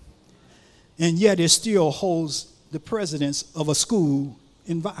 And yet it still holds the precedence of a school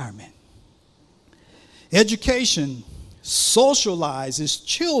environment. Education socializes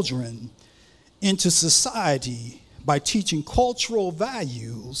children into society by teaching cultural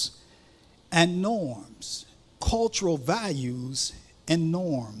values and norms. Cultural values and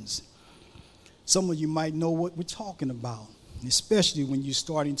norms. Some of you might know what we're talking about, especially when you're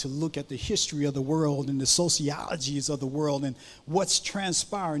starting to look at the history of the world and the sociologies of the world and what's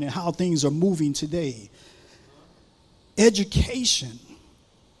transpiring and how things are moving today. Education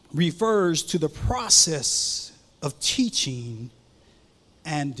refers to the process of teaching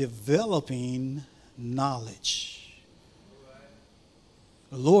and developing knowledge.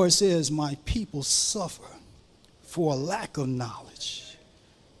 The Lord says, my people suffer for a lack of knowledge.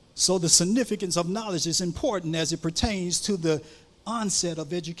 So the significance of knowledge is important as it pertains to the onset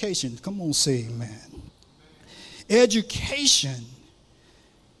of education. Come on, say amen. Education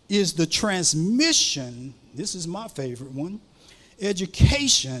is the transmission, this is my favorite one.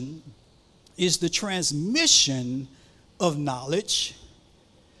 Education is the transmission of knowledge,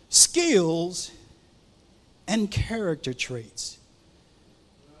 skills, and character traits.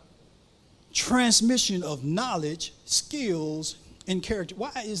 Transmission of knowledge, skills, and character.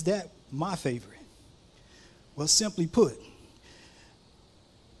 Why is that my favorite? Well, simply put,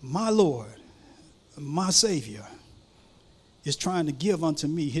 my Lord, my Savior, is trying to give unto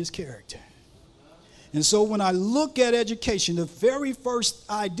me his character. And so when I look at education, the very first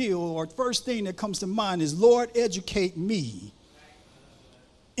ideal or first thing that comes to mind is, Lord, educate me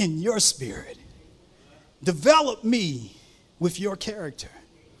in your spirit. Develop me with your character.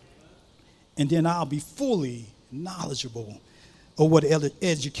 And then I'll be fully knowledgeable of what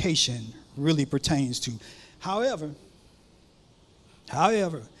education really pertains to. However,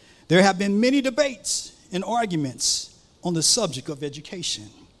 there have been many debates and arguments on the subject of education.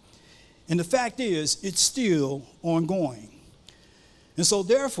 And the fact is, it's still ongoing. And so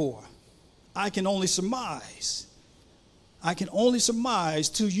therefore, I can only surmise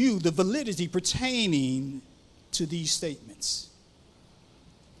to you the validity pertaining to these statements.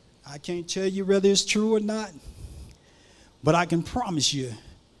 I can't tell you whether it's true or not, but I can promise you,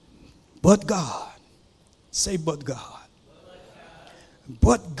 but God. Say, but God.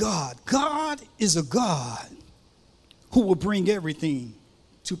 But God. God is a God who will bring everything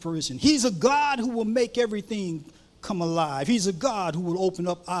to fruition. He's a God who will make everything come alive. He's a God who will open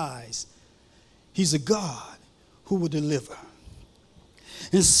up eyes. He's a God who will deliver.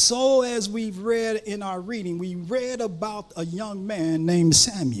 And so as we've read in our reading, we read about a young man named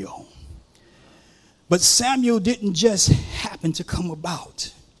Samuel. But Samuel didn't just happen to come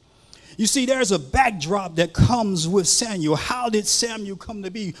about. You see, there's a backdrop that comes with Samuel. How did Samuel come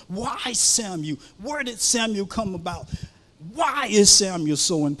to be? Why Samuel? Where did Samuel come about? Why is Samuel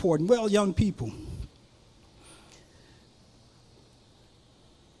so important? Well, young people,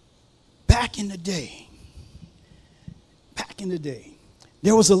 back in the day,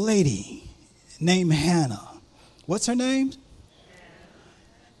 there was a lady named Hannah. What's her name?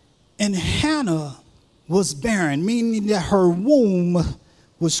 And Hannah was barren, meaning that her womb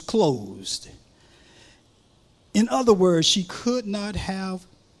was closed. In other words, she could not have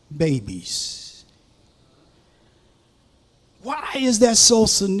babies. Why is that so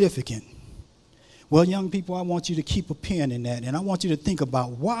significant? Well, young people, I want you to keep a pen in that, and I want you to think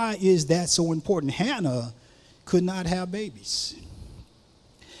about why is that so important. Hannah could not have babies.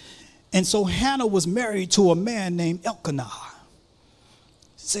 And so Hannah was married to a man named Elkanah.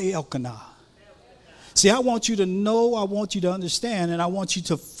 Say Elkanah. See, I want you to know, I want you to understand, and I want you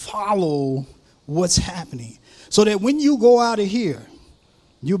to follow what's happening so that when you go out of here,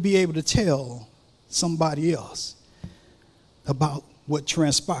 you'll be able to tell somebody else about what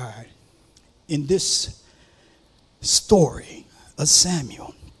transpired in this story of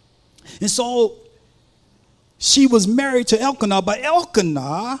Samuel. And so she was married to Elkanah, but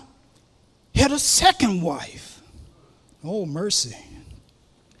Elkanah had a second wife. Oh, mercy.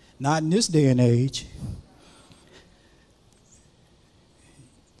 Not in this day and age.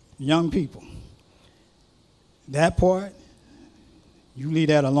 Young people, that part, you leave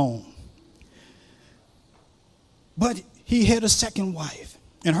that alone. But he had a second wife,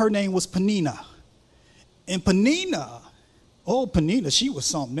 and her name was Peninnah. And Peninnah, she was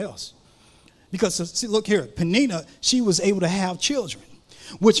something else. Because, see, look here, Peninnah, she was able to have children,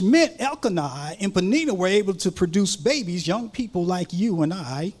 which meant Elkanah and Peninnah were able to produce babies, young people like you and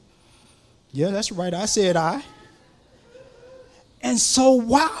I. Yeah, that's right, I said I. And so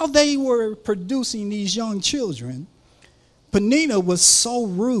while they were producing these young children, Peninnah was so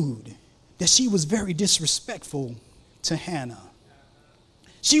rude that she was very disrespectful to Hannah.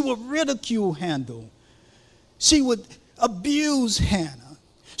 She would ridicule Hannah. She would abuse Hannah.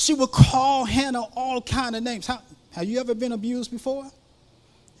 She would call Hannah all kind of names. Have you ever been abused before?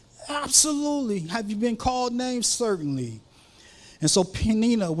 Absolutely. Have you been called names? Certainly. And so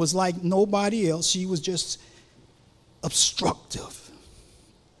Peninnah was like nobody else. She was just obstructive.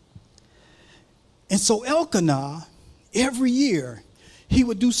 And so Elkanah, every year, he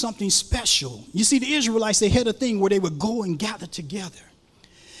would do something special. You see, the Israelites, they had a thing where they would go and gather together.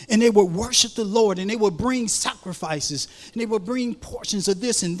 And they would worship the Lord, and they would bring sacrifices, and they would bring portions of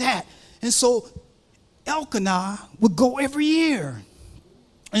this and that. And so Elkanah would go every year.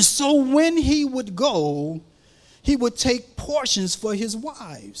 And so when he would go, he would take portions for his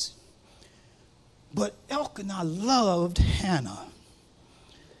wives. But Elkanah loved Hannah,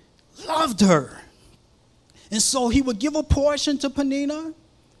 loved her. And so he would give a portion to Peninnah,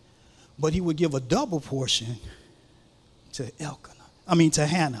 but he would give a double portion to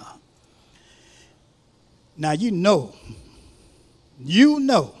Hannah. Now you know,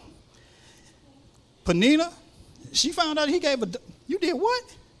 Peninnah, she found out he gave you did what?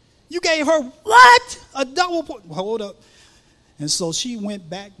 You gave her what? A double portion. Hold up. And so she went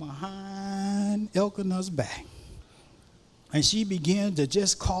back behind Elkanah's back. And she began to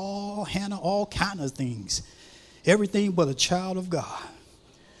just call Hannah all kind of things. Everything but a child of God.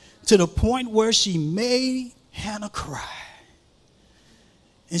 To the point where she made Hannah cry.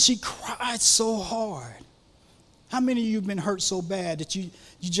 And she cried so hard. How many of you have been hurt so bad that you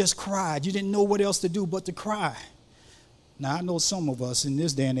just cried? You didn't know what else to do but to cry. Now, I know some of us in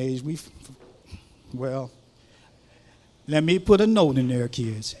this day and age, let me put a note in there,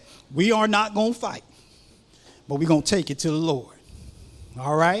 kids. We are not going to fight, but we're going to take it to the Lord.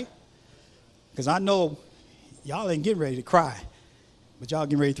 All right? Because I know y'all ain't getting ready to cry, but y'all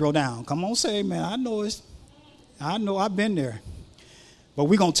getting ready to throw down. Come on, say, man, I know I've been there. But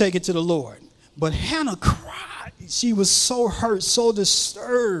we're going to take it to the Lord. But Hannah cried. She was so hurt, so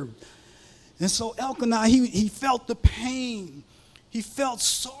disturbed. And so Elkanah, he felt the pain. He felt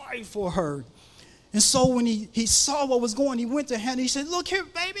sorry for her. And so when he saw what was going, he went to Hannah. He said, look here,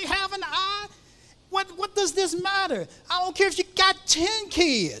 baby, have an eye. What does this matter? I don't care if you got 10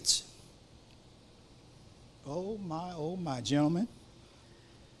 kids. Oh, my, gentlemen.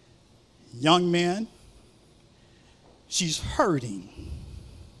 Young men, she's hurting.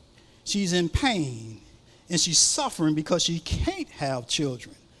 she's in pain, and she's suffering because she can't have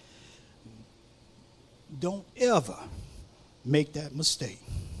children. Don't ever make that mistake,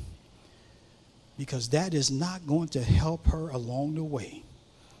 because that is not going to help her along the way.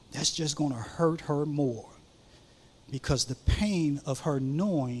 That's just going to hurt her more, because the pain of her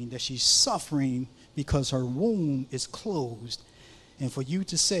knowing that she's suffering because her womb is closed, and for you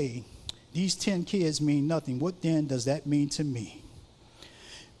to say, these 10 kids mean nothing, what then does that mean to me?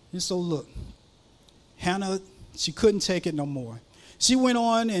 And so look, Hannah, she couldn't take it no more. She went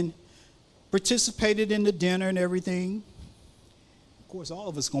on and participated in the dinner and everything. Of course, all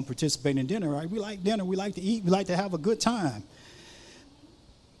of us going to participate in dinner, right? We like dinner. We like to eat. We like to have a good time.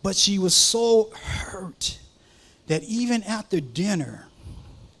 But she was so hurt that even after dinner,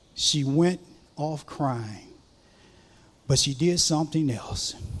 she went off crying. But she did something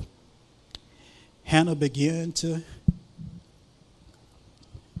else. Hannah began to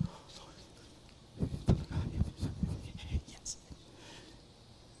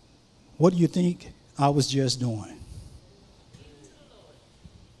What do you think I was just doing?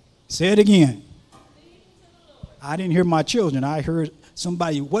 Say it again. I didn't hear my children. I heard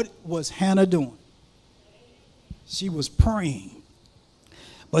somebody. What was Hannah doing? She was praying.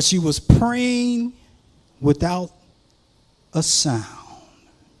 But she was praying without a sound.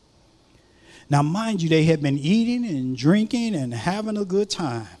 Now, mind you, they had been eating and drinking and having a good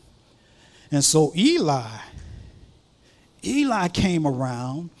time. And so Eli came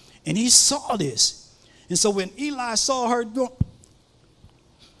around and he saw this. And so when Eli saw her doing,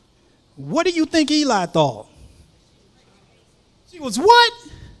 what do you think Eli thought? She was what?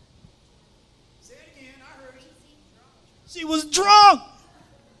 Say it again, I heard you. She was drunk.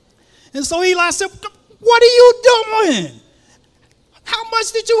 And so Eli said, what are you doing? How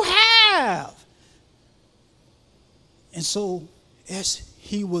much did you have? And so as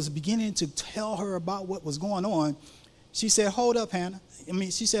he was beginning to tell her about what was going on, she said, hold up, Hannah.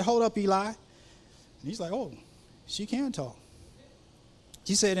 She said, hold up, Eli. And he's like, oh, she can talk.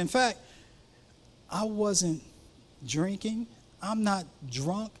 She said, in fact, I wasn't drinking. I'm not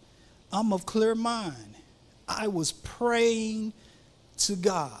drunk. I'm of clear mind. I was praying to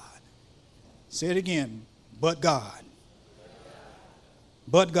God. Say it again. But God.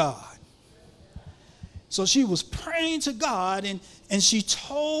 But God. So she was praying to God, and she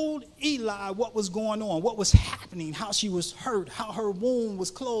told Eli what was going on, what was happening, how she was hurt, how her womb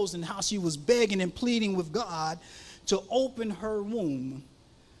was closed, and how she was begging and pleading with God to open her womb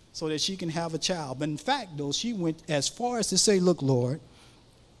so that she can have a child. But in fact, though, she went as far as to say, look, Lord,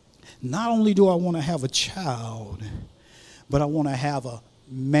 not only do I want to have a child, but I want to have a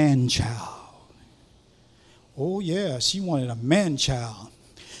man-child. Oh, yeah, she wanted a man-child.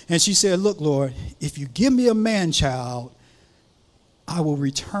 And she said, look, Lord, if you give me a man-child, I will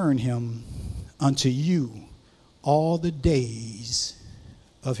return him unto you all the days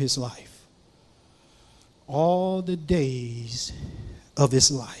of his life. All the days of his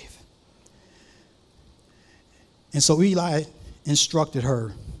life. And so Eli instructed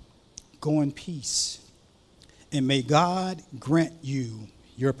her, go in peace, and may God grant you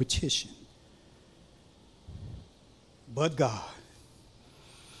your petition. But God.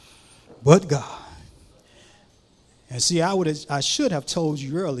 But God. And see, I should have told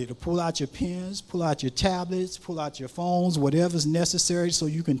you earlier to pull out your pens, pull out your tablets, pull out your phones, whatever's necessary so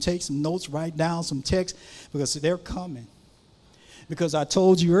you can take some notes, write down some text, because they're coming. Because I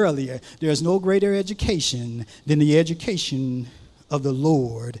told you earlier, there's no greater education than the education of the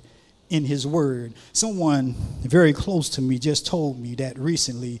Lord in his word. Someone very close to me just told me that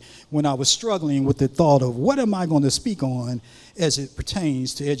recently when I was struggling with the thought of what am I going to speak on as it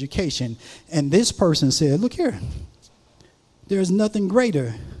pertains to education. And this person said, look here, there's nothing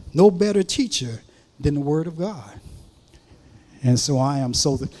greater, no better teacher than the word of God. And so I am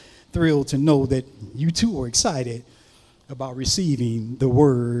so thrilled to know that you too are excited about receiving the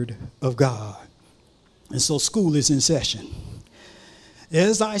word of God. And so school is in session.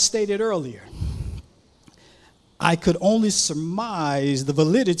 As I stated earlier, I could only surmise the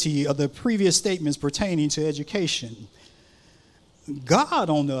validity of the previous statements pertaining to education. God,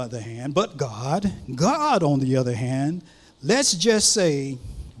 on the other hand, God, on the other hand, let's just say,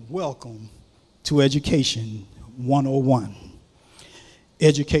 welcome to Education 101.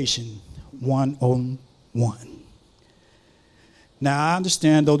 Education 101. Now, I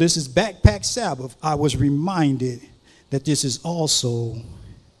understand, though this is Backpack Sabbath, I was reminded that this is also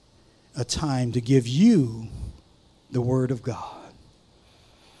a time to give you the word of God.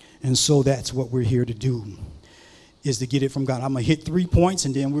 And so that's what we're here to do, is to get it from God. I'm going to hit 3 points,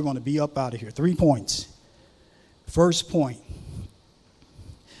 and then we're going to be up out of here. 3 points. First point,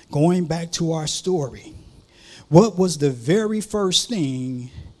 going back to our story, what was the very first thing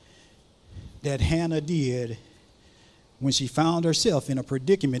that Hannah did when she found herself in a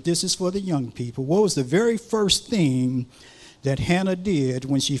predicament? This is for the young people. What was the very first thing that Hannah did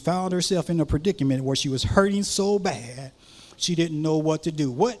when she found herself in a predicament where she was hurting so bad she didn't know what to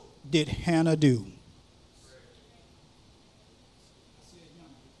do? What did Hannah do?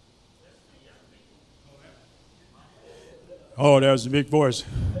 Oh, that was a big voice.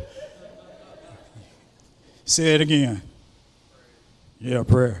 Say it again. Yeah,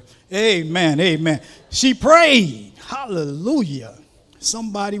 prayer. Amen, amen. She prayed. Hallelujah.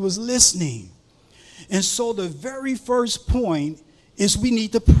 Somebody was listening. And so the very first point is we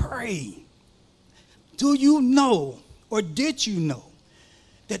need to pray. Do you know, or did you know,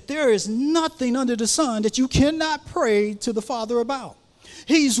 that there is nothing under the sun that you cannot pray to the Father about?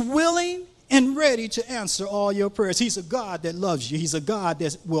 He's willing and ready to answer all your prayers. He's a God that loves you. He's a God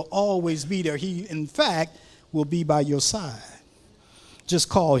that will always be there. He, in fact, will be by your side. Just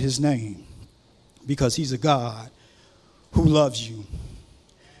call his name, because he's a God who loves you.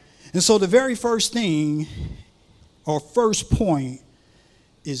 And so the very first thing, or first point,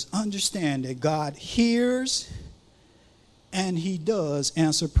 is understand that God hears and he does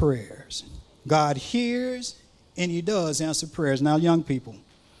answer prayers. God hears and he does answer prayers. Now, young people,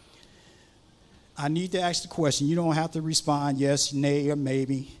 I need to ask the question. You don't have to respond yes, nay, or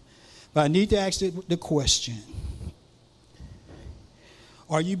maybe. But I need to ask the question.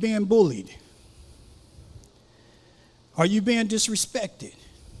 Are you being bullied? Are you being disrespected?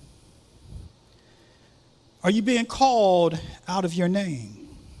 Are you being called out of your name?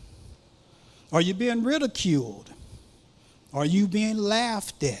 Are you being ridiculed? Are you being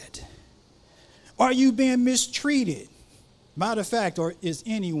laughed at? Are you being mistreated? Matter of fact, or is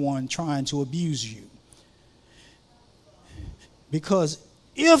anyone trying to abuse you? Because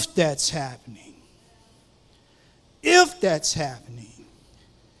if that's happening,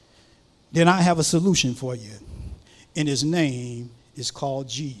 then I have a solution for you. And his name is called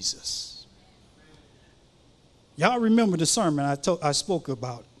Jesus. Y'all remember the sermon I spoke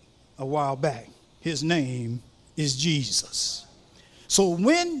about a while back. His name is Jesus. So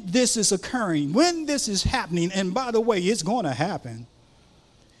when this is occurring, when this is happening, and by the way, it's going to happen,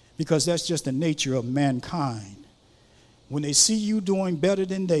 because that's just the nature of mankind. When they see you doing better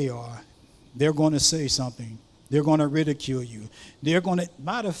than they are, they're going to say something. They're going to ridicule you.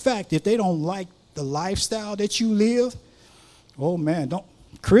 Matter of fact, if they don't like the lifestyle that you live, oh man,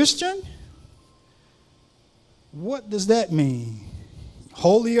 Christian? What does that mean?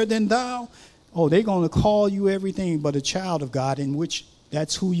 Holier than thou? Oh, they're going to call you everything but a child of God, in which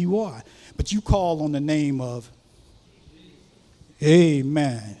that's who you are. But you call on the name of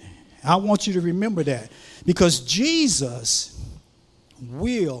Amen. I want you to remember that, because Jesus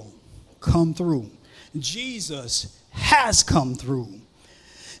will come through. Jesus has come through.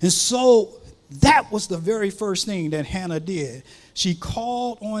 And so that was the very first thing that Hannah did. She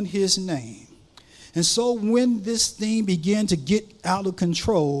called on his name. And so when this thing began to get out of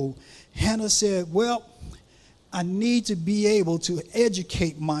control, Hannah said, well, I need to be able to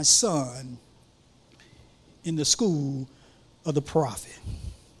educate my son in the school of the prophet.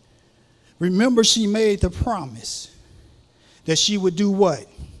 Remember, she made the promise that she would do what?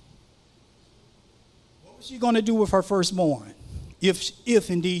 What was she going to do with her firstborn, if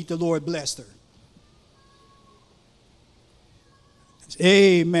indeed the Lord blessed her?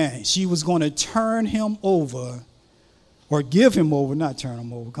 Amen. She was going to turn him over, or give him over, not turn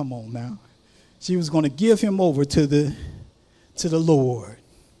him over. Come on now. She was going to give him over to the Lord.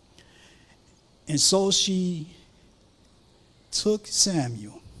 And so she took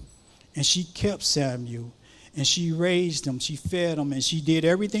Samuel, and she kept Samuel, and she raised him, she fed him, and she did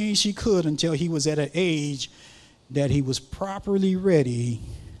everything she could until he was at an age that he was properly ready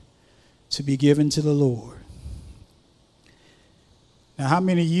to be given to the Lord. Now, how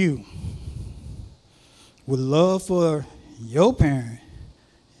many of you would love for your parent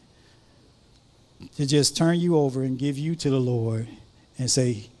to just turn you over and give you to the Lord and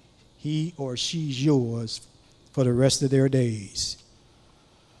say he or she's yours for the rest of their days?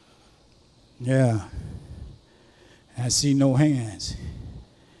 Yeah. I see no hands.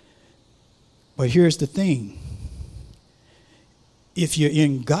 But here's the thing. If you're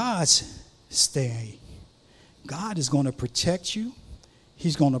in God's stay, God is going to protect you.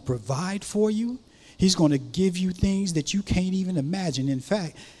 He's going to provide for you. He's going to give you things that you can't even imagine. In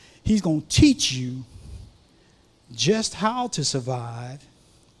fact, he's going to teach you just how to survive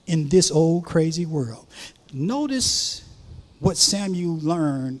in this old crazy world. Notice what Samuel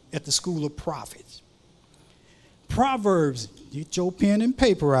learned at the school of prophets. Proverbs, get your pen and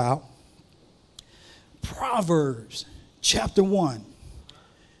paper out. Proverbs chapter 1,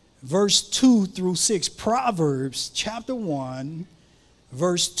 verse 2 through 6. Proverbs chapter 1,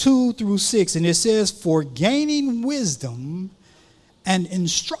 verse 2 through 6. And it says, for gaining wisdom and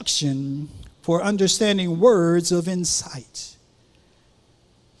instruction, for understanding words of insight.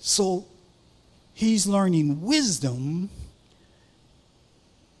 So he's learning wisdom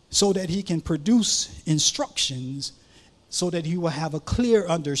so that he can produce instructions, so that he will have a clear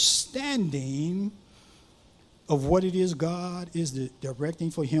understanding of what it is God is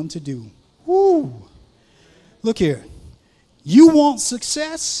directing for him to do. Woo! Look here. You want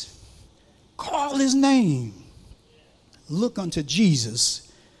success? Call his name. Look unto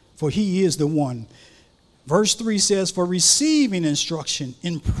Jesus, for he is the one. Verse 3 says, for receiving instruction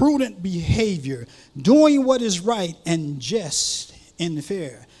in prudent behavior, doing what is right and just and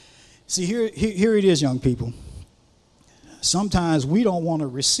fair. See, here it is, young people. Sometimes we don't want to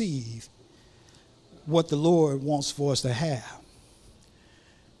receive what the Lord wants for us to have.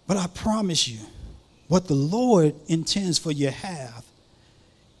 But I promise you, what the Lord intends for you to have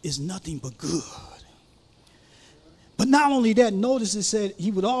is nothing but good. But not only that, notice it said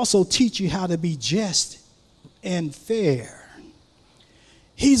he would also teach you how to be just and fair.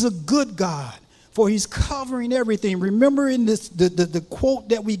 He's a good God, for he's covering everything. Remember in this the quote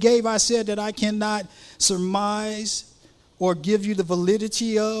that we gave, I said that I cannot surmise or give you the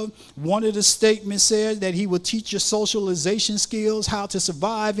validity of. One of the statements said that he will teach your socialization skills, how to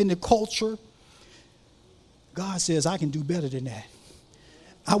survive in the culture. God says, I can do better than that.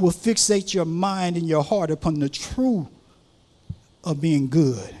 I will fixate your mind and your heart upon the truth of being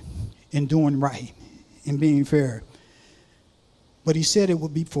good and doing right and being fair. But he said it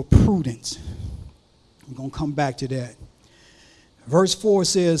would be for prudence. I'm going to come back to that. Verse 4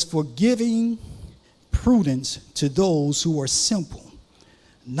 says, for giving prudence to those who are simple,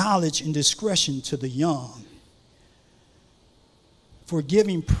 knowledge and discretion to the young. For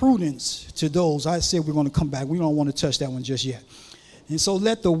giving prudence to those. I said we're going to come back. We don't want to touch that one just yet. And so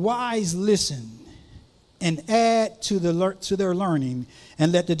let the wise listen and add to their learning,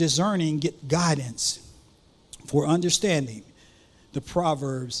 and let the discerning get guidance for understanding the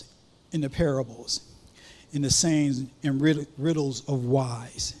proverbs and the parables and the sayings and riddles of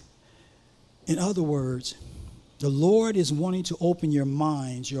wise. In other words, the Lord is wanting to open your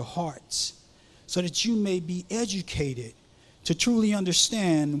minds, your hearts, so that you may be educated to truly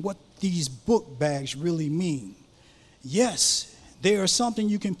understand what these book bags really mean. Yes, they are something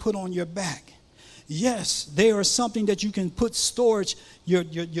you can put on your back. Yes, they are something that you can put storage, your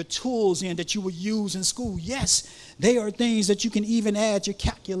tools in that you would use in school. Yes, they are things that you can even add your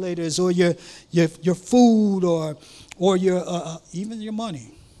calculators or your food or your even your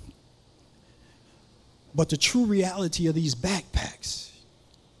money. But the true reality of these backpacks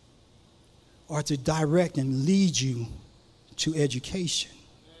are to direct and lead you to education.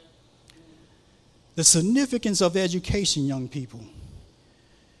 The significance of education, young people,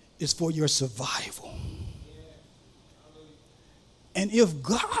 is for your survival. And if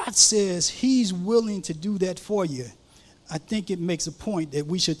God says he's willing to do that for you, I think it makes a point that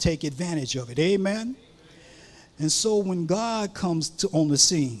we should take advantage of it. Amen? And so when God comes on the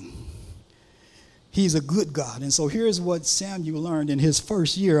scene, he's a good God. And so here's what Samuel learned in his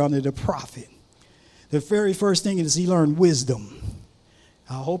first year under the prophet. The very first thing is he learned wisdom.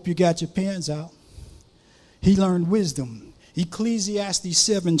 I hope you got your pens out. He learned wisdom. Ecclesiastes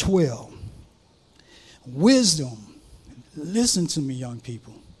 7:12. Wisdom, listen to me, young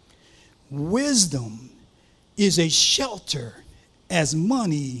people. Wisdom is a shelter as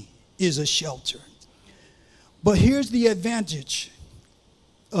money is a shelter. But here's the advantage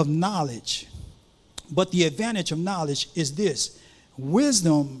of knowledge. But the advantage of knowledge is this.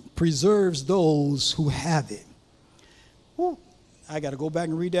 Wisdom preserves those who have it. Woo. I got to go back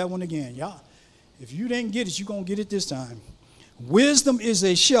and read that one again. Y'all, if you didn't get it, you're going to get it this time. Wisdom is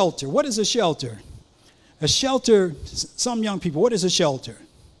a shelter. What is a shelter? A shelter, some young people, what is a shelter?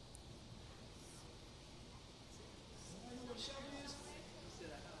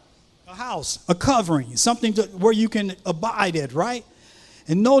 A house, a covering, something where you can abide at, right?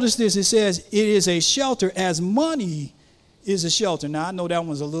 And notice this, it says it is a shelter as money is a shelter. Now, I know that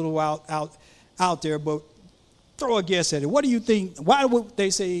one's a little out there, but throw a guess at it. What do you think? Why would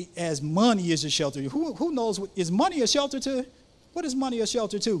they say as money is a shelter? Who knows? Is money a shelter to? What is money a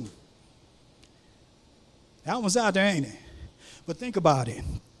shelter to? That one's out there, ain't it? But think about it.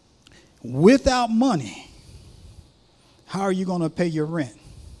 Without money, how are you going to pay your rent?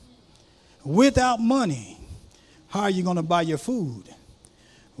 Without money, how are you going to buy your food?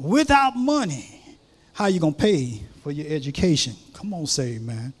 Without money, how you going to pay for your education? Come on, say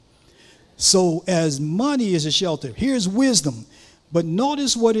amen. So as money is a shelter, here's wisdom. But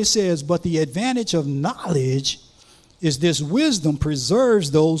notice what it says, but the advantage of knowledge is this wisdom preserves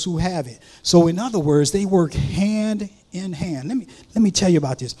those who have it. So in other words, they work hand in hand. Let me tell you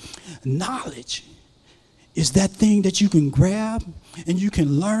about this. Knowledge is that thing that you can grab and you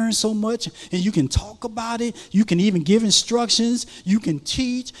can learn so much and you can talk about it. You can even give instructions. You can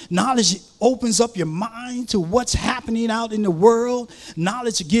teach. Knowledge opens up your mind to what's happening out in the world.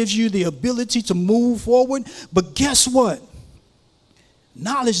 Knowledge gives you the ability to move forward. But guess what?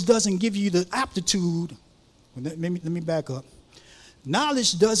 Knowledge doesn't give you the aptitude. Let me back up.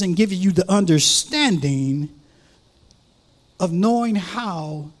 Knowledge doesn't give you the understanding of knowing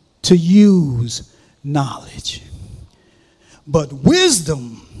how to use knowledge. But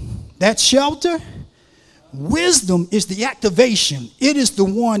wisdom, that shelter, wisdom is the activation. It is the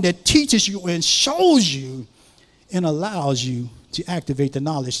one that teaches you and shows you and allows you to activate the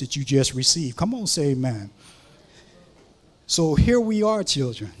knowledge that you just received. Come on, say amen. So here we are,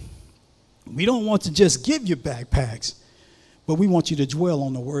 children. We don't want to just give you backpacks, but we want you to dwell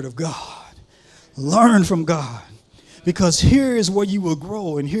on the word of God. Learn from God. Because here is where you will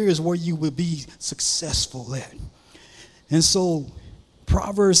grow and here is where you will be successful at. And so,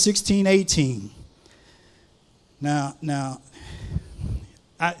 Proverbs 16:18. Now,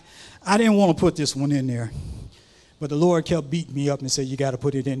 I didn't want to put this one in there, but the Lord kept beating me up and said, you got to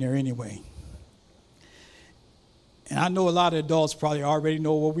put it in there anyway. And I know a lot of adults probably already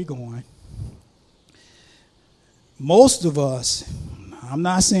know where we're going. Most of us, I'm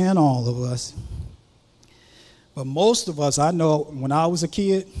not saying all of us, but most of us, I know when I was a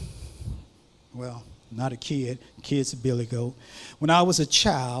kid, well, not a kid, kid's a billy goat. When I was a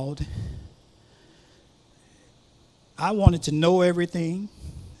child, I wanted to know everything.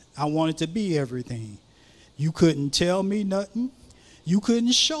 I wanted to be everything. You couldn't tell me nothing. You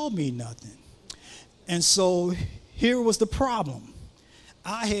couldn't show me nothing. And so here was the problem.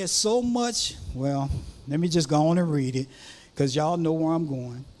 I had so much, well, let me just go on and read it because y'all know where I'm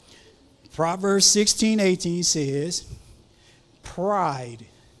going. Proverbs 16:18 says, pride.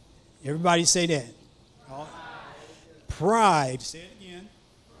 Everybody say that. Pride. Say it again.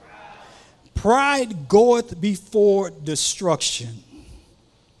 Pride goeth before destruction.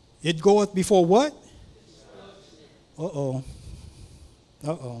 It goeth before what? Uh-oh.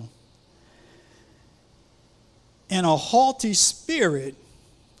 Uh-oh. And a haughty spirit,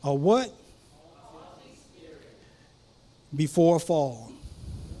 a what? Before a fall.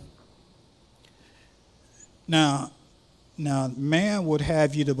 Now, man would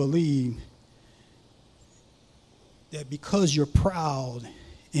have you to believe that because you're proud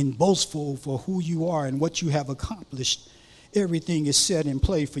and boastful for who you are and what you have accomplished, everything is set in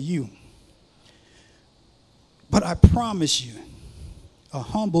play for you. But I promise you, a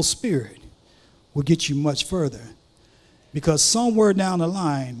humble spirit will get you much further. Because somewhere down the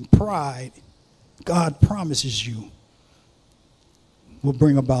line, pride, God promises you, will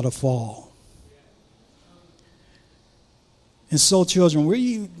bring about a fall. And so, children,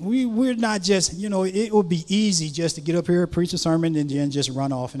 we're not just, it would be easy just to get up here, preach a sermon, and then just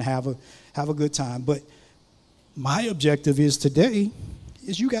run off and have a good time. But my objective is today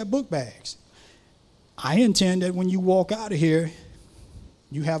is you got book bags. I intend that when you walk out of here,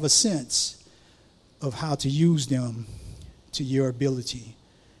 you have a sense of how to use them to your ability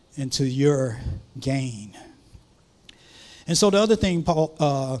and to your gain. And so the other thing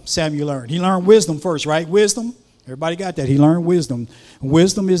Samuel learned, he learned wisdom first, right? Wisdom. Everybody got that? He learned wisdom.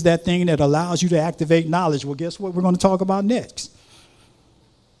 Wisdom is that thing that allows you to activate knowledge. Well, guess what we're going to talk about next?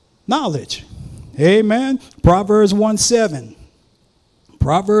 Knowledge. Amen. Proverbs 1:7.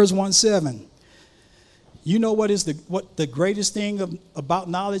 Proverbs 1:7. You know what the greatest thing about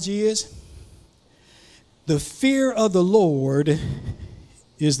knowledge is? The fear of the Lord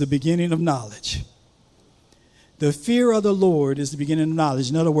is the beginning of knowledge. The fear of the Lord is the beginning of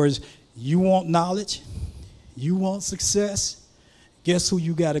knowledge. In other words, you want knowledge, you want success, guess who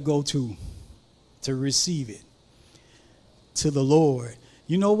you got to go to receive it? To the Lord.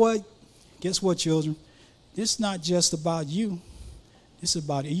 You know what? Guess what, children? It's not just about you. It's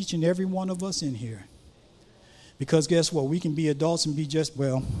about each and every one of us in here. Because guess what? We can be adults and be just,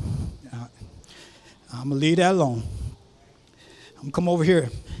 I'm going to leave that alone. I'm going to come over here.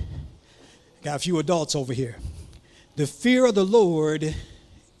 Got a few adults over here. The fear of the Lord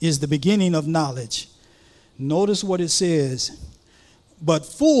is the beginning of knowledge. Notice what it says. But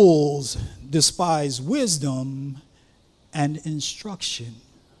fools despise wisdom and instruction.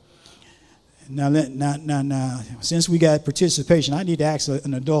 Now, since we got participation, I need to ask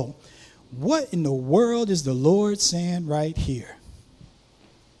an adult, What in the world is the Lord saying right here?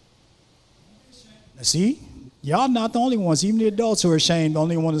 Now see, y'all not the only ones. Even the adults who are ashamed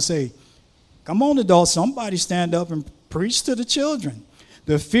only want to say, come on, adults, somebody stand up and preach to the children.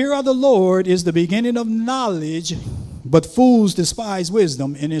 The fear of the Lord is the beginning of knowledge, but fools despise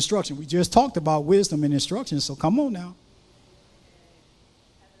wisdom and instruction. We just talked about wisdom and instruction, so come on now.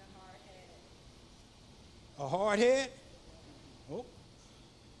 A hard head? Oh.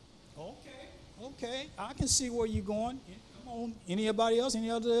 Okay. I can see where you're going. Come on. Anybody else? Any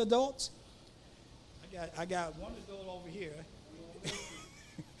other adults? I got one adult over here.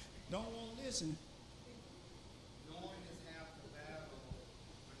 Don't want to listen.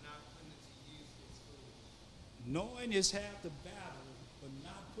 Knowing is half the battle, but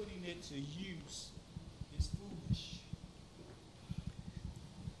not putting it to use is foolish.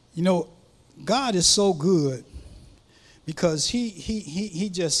 You know, God is so good because he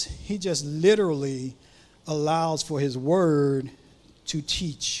just literally allows for his word to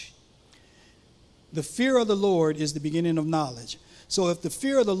teach. The fear of the Lord is the beginning of knowledge. So if the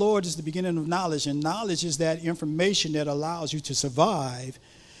fear of the Lord is the beginning of knowledge, and knowledge is that information that allows you to survive,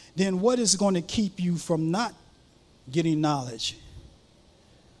 then what is going to keep you from not getting knowledge?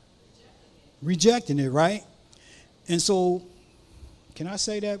 Rejecting it, right? And so, can I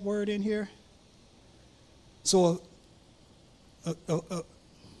say that word in here? So,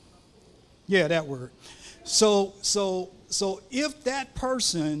 yeah, that word. So if that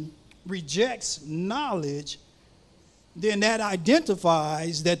person rejects knowledge, then that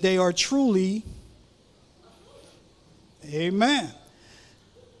identifies that they are truly, amen.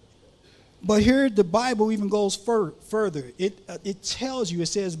 But here the Bible even goes further. It tells you, it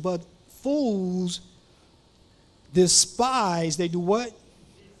says, but fools despise, they do what?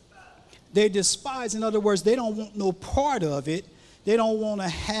 They despise. In other words, they don't want no part of it. They don't want to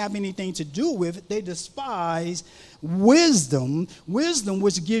have anything to do with it. They despise wisdom. Wisdom,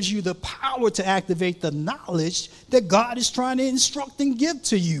 which gives you the power to activate the knowledge that God is trying to instruct and give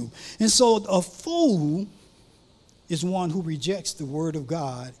to you. And so a fool is one who rejects the word of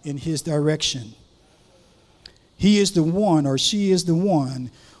God in his direction. He is the one, or she is the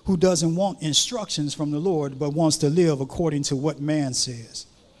one, who doesn't want instructions from the Lord, but wants to live according to what man says.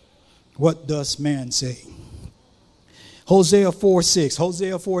 What does man say? Hosea 4:6.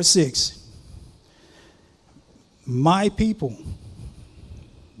 Hosea 4:6. My people.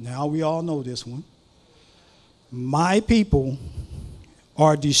 Now we all know this one. My people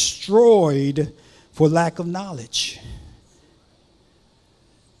are destroyed for lack of knowledge.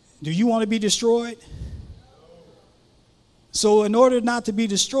 Do you want to be destroyed? So in order not to be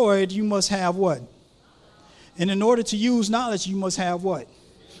destroyed, you must have what? And in order to use knowledge, you must have what?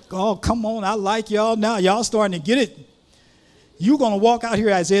 Oh, come on, I like y'all now. Y'all starting to get it. You're going to walk out here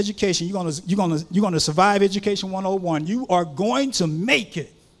as education. You're going to survive Education 101. You are going to make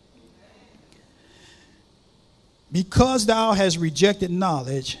it. Because thou hast rejected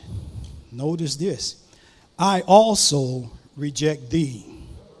knowledge, notice this, I also reject thee.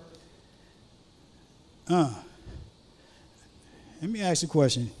 Let me ask you a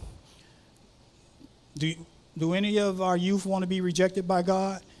question. Do any of our youth want to be rejected by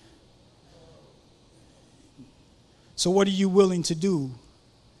God? So what are you willing to do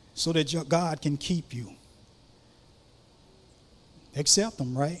so that your God can keep you? Accept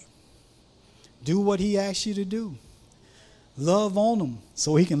him, right? Do what he asks you to do. Love on him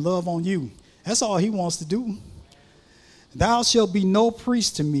so he can love on you. That's all he wants to do. Thou shalt be no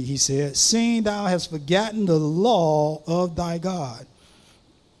priest to me, he said, seeing thou hast forgotten the law of thy God.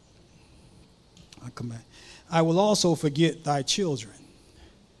 I will also forget thy children.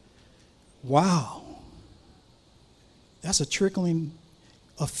 Wow. That's a trickling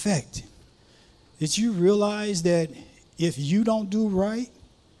effect. Did you realize that if you don't do right,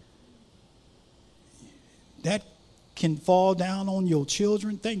 that can fall down on your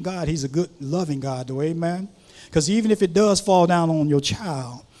children? Thank God he's a good, loving God, though, amen? Because even if it does fall down on your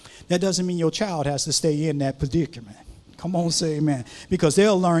child, that doesn't mean your child has to stay in that predicament. Come on, say amen. Because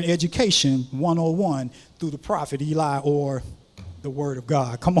they'll learn education 101 through the prophet Eli or the word of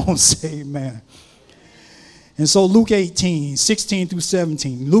God. Come on, say amen. And so Luke 18, 16 through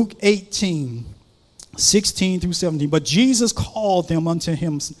 17. Luke 18, 16 through 17. But Jesus called them unto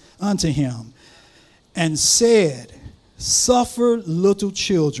him and said, suffer little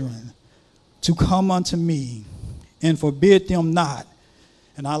children to come unto me, and forbid them not.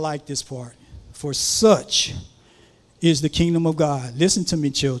 And I like this part. For such is the kingdom of God. Listen to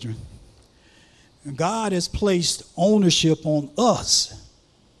me, children. God has placed ownership on us.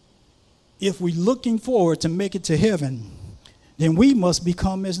 If we're looking forward to make it to heaven, then we must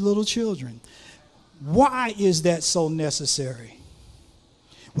become as little children. Why is that so necessary?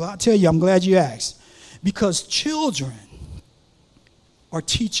 Well, I'll tell you, I'm glad you asked. Because children are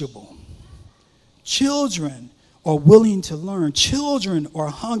teachable. Children are willing to learn. Children are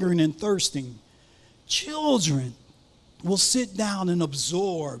hungering and thirsting. Children will sit down and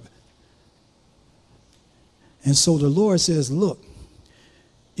absorb. And so the Lord says, look,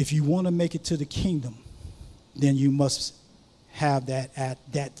 if you want to make it to the kingdom, then you must have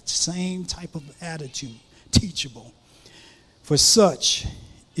that same type of attitude, teachable. For such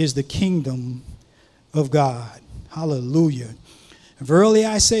is the kingdom of God. Hallelujah. Verily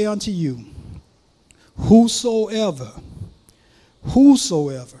I say unto you, whosoever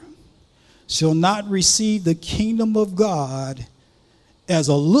shall not receive the kingdom of God as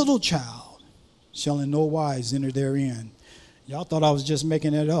a little child shall in no wise enter therein. Y'all thought I was just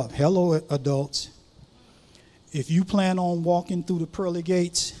making that up. Hello, adults. If you plan on walking through the pearly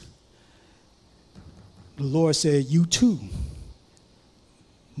gates, the Lord said you too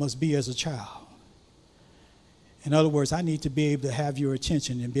must be as a child. In other words, I need to be able to have your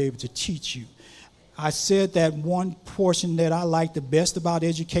attention and be able to teach you. I said that one portion that I liked the best about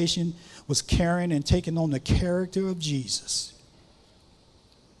education was carrying and taking on the character of Jesus.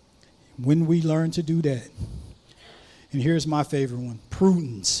 When we learn to do that. And here's my favorite one,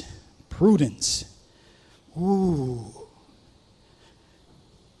 prudence. Prudence. Ooh.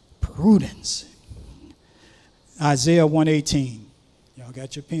 Prudence. Isaiah 1:18. Y'all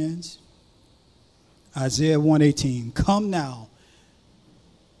got your pens? Isaiah 1:18. Come now,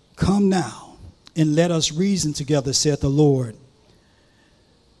 and let us reason together, saith the Lord.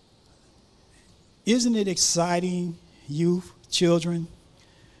 Isn't it exciting, youth, children?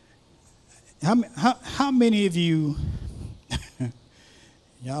 How many of you,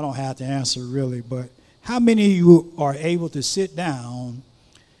 y'all don't have to answer really, but how many of you are able to sit down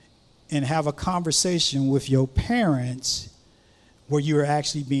and have a conversation with your parents where you're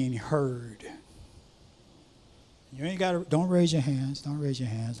actually being heard? You ain't got to, don't raise your hands, don't raise your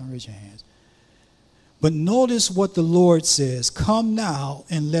hands, don't raise your hands. But notice what the Lord says, come now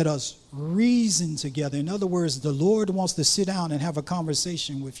and let us reason together. In other words, the Lord wants to sit down and have a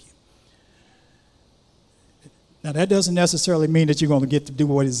conversation with you. Now, that doesn't necessarily mean that you're going to get to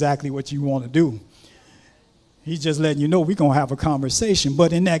do exactly what you want to do. He's just letting you know we're going to have a conversation.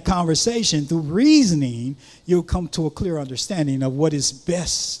 But in that conversation, through reasoning, you'll come to a clear understanding of what is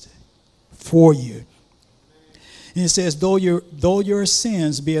best for you. And it says, though your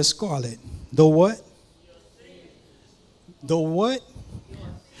sins be as scarlet. Though what? Though what?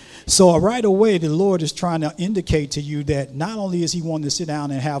 So right away, the Lord is trying to indicate to you that not only is he wanting to sit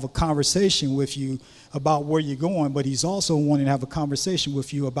down and have a conversation with you about where you're going, but he's also wanting to have a conversation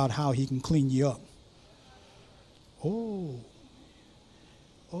with you about how he can clean you up. Oh,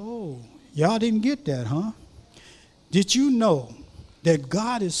 y'all didn't get that, huh? Did you know that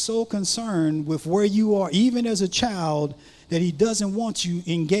God is so concerned with where you are, even as a child, that he doesn't want you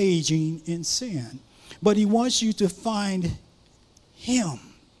engaging in sin, but he wants you to find him.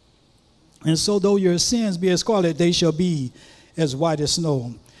 And so though your sins be as scarlet, they shall be as white as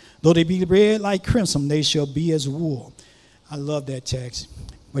snow. Though they be red like crimson, they shall be as wool. I love that text.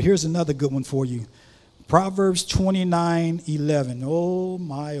 But here's another good one for you. Proverbs 29:11. Oh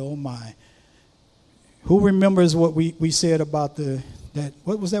my, oh my. Who remembers what we said about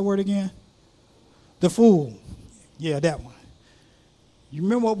what was that word again? The fool. Yeah, that one. You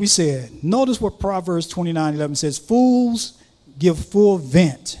remember what we said? Notice what Proverbs 29:11 says. Fools give full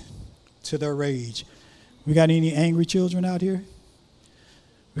vent to their rage. We got any angry children out here?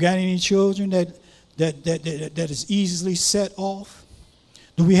 We got any children that is easily set off?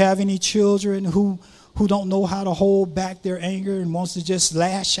 Do we have any children who don't know how to hold back their anger and wants to just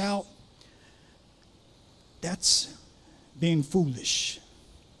lash out? That's being foolish.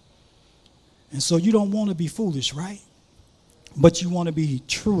 And so you don't want to be foolish, right? But you want to be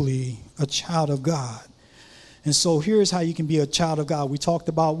truly a child of God. And so here's how you can be a child of God. We talked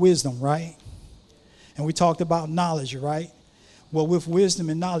about wisdom, right? And we talked about knowledge, right? Well, with wisdom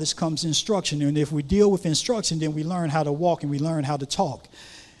and knowledge comes instruction. And if we deal with instruction, then we learn how to walk and we learn how to talk.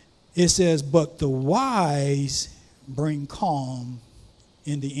 It says, but the wise bring calm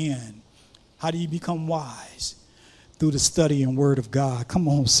in the end. How do you become wise? Through the study and word of God. Come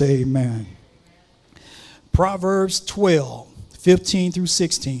on, say amen. Proverbs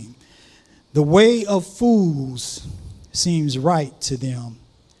 12:15-16. The way of fools seems right to them.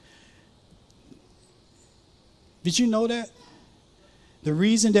 Did you know that? The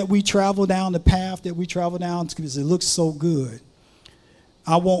reason that we travel down the path that we travel down is because it looks so good.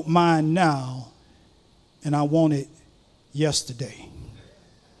 I want mine now, and I want it yesterday.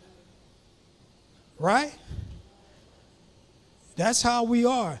 Right? That's how we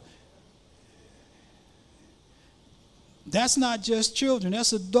are. That's not just children,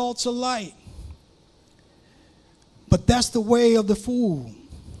 that's adults alike. But that's the way of the fool.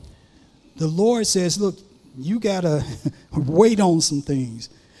 The Lord says, look, you got to wait on some things.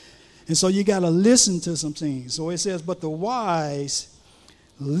 And so you got to listen to some things. So it says, but the wise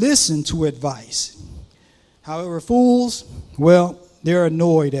listen to advice. However, fools, well, they're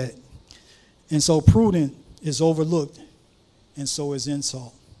annoyed at. And so prudent is overlooked, and so is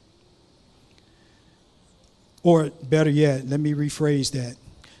insult. Or better yet, let me rephrase that.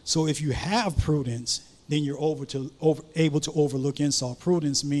 So if you have prudence, then you're able to overlook insult.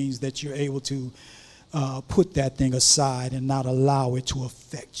 Prudence means that you're able to put that thing aside and not allow it to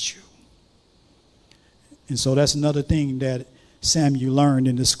affect you. And so that's another thing that Samuel learned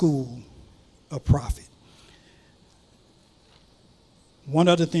in the school of prophet. One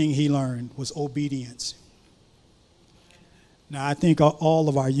other thing he learned was obedience. Now, I think all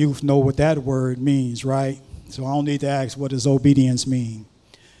of our youth know what that word means, right? So I don't need to ask, what does obedience mean?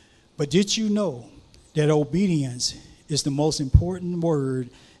 But did you know that obedience is the most important word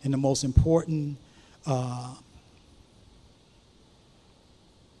and the most important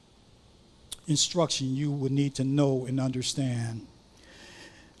instruction you would need to know and understand?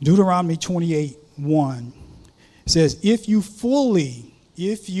 Deuteronomy 28:1 says, if you fully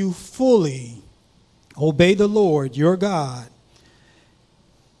obey the Lord your God,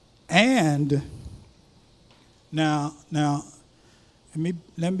 and now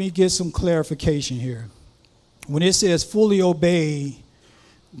let me get some clarification here. When it says fully obey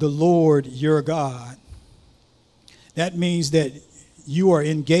the Lord your God, that means that you are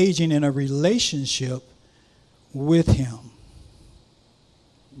engaging in a relationship with him.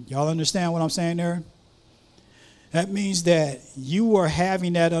 Y'all understand what I'm saying there? That means that you are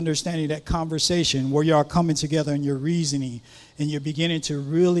having that understanding, that conversation where you are coming together and you're reasoning and you're beginning to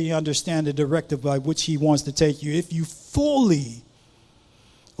really understand the directive by which he wants to take you. If you fully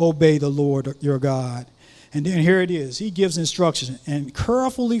obey the Lord your God. And then here it is. He gives instructions, and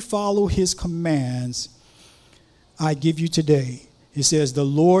carefully follow his commands I give you today. It says, the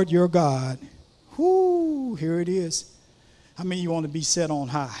Lord your God, here it is. How many of you want to be set on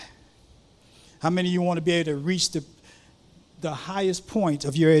high? How many of you want to be able to reach the highest point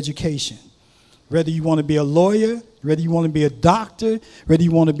of your education? Whether you want to be a lawyer, whether you want to be a doctor, whether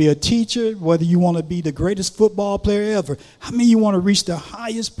you want to be a teacher, whether you want to be the greatest football player ever. How many of you want to reach the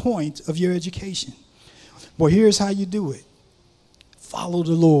highest point of your education? Well, here's how you do it. Follow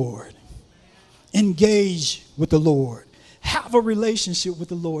the Lord. Engage with the Lord. Have a relationship with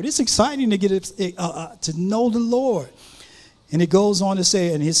the Lord. It's exciting to get to know the Lord. And it goes on to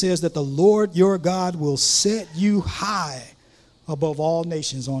say, and it says that the Lord your God will set you high above all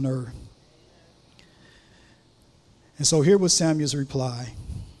nations on earth. And so here was Samuel's reply.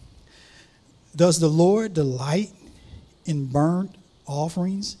 Does the Lord delight in burnt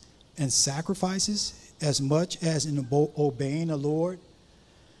offerings and sacrifices as much as in obeying the Lord?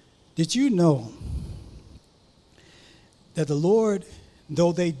 Did you know that the Lord,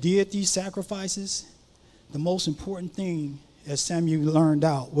 though they did these sacrifices, the most important thing, as Samuel learned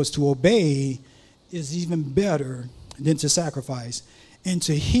out, was to obey is even better than to sacrifice. And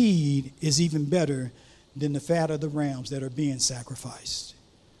to heed is even better than the fat of the rams that are being sacrificed.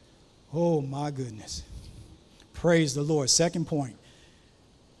 Oh, my goodness. Praise the Lord. Second point.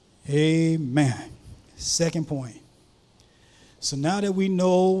 Amen. Second point. So now that we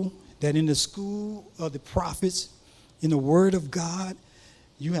know that in the school of the prophets, in the Word of God,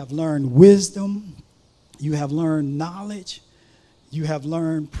 you have learned wisdom, you have learned knowledge, you have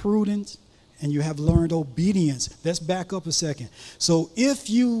learned prudence, and you have learned obedience. Let's back up a second. So if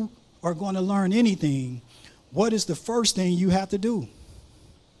you are going to learn anything, what is the first thing you have to do?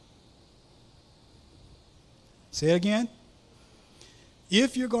 Say it again.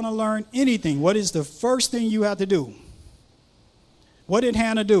 If you're going to learn anything, what is the first thing you have to do? What did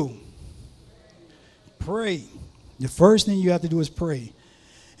Hannah do? Pray. The first thing you have to do is pray.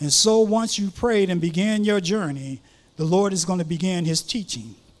 And so once you prayed and began your journey, the Lord is going to begin his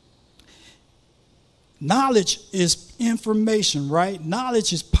teaching. Knowledge is information, right?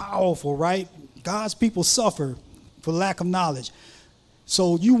 Knowledge is powerful, right? God's people suffer for lack of knowledge.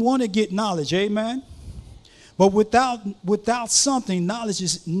 So you want to get knowledge, amen? But without something, knowledge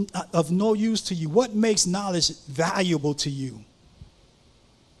is of no use to you. What makes knowledge valuable to you?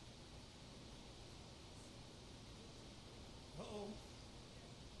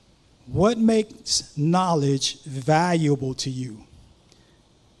 What makes knowledge valuable to you?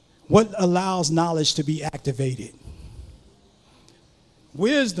 What allows knowledge to be activated?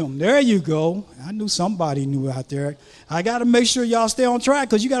 Wisdom. There you go. I knew somebody knew out there. I got to make sure y'all stay on track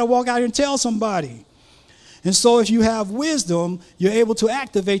because you got to walk out here and tell somebody. And so if you have wisdom, you're able to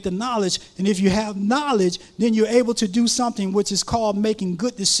activate the knowledge. And if you have knowledge, then you're able to do something which is called making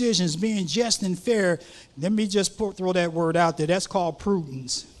good decisions, being just and fair. Let me just throw that word out there. That's called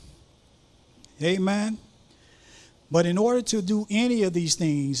prudence. Amen. But in order to do any of these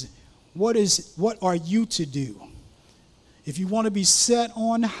things, what are you to do? If you want to be set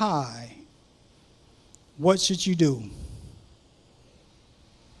on high, what should you do?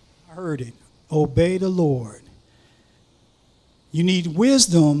 I heard it. Obey the Lord. You need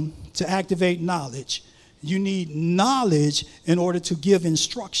wisdom to activate knowledge. You need knowledge in order to give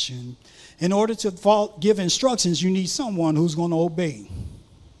instruction. In order to give instructions, you need someone who's going to obey.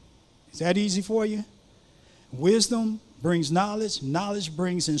 Is that easy for you? Wisdom brings knowledge. Knowledge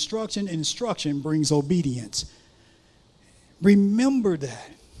brings instruction. Instruction brings obedience. Remember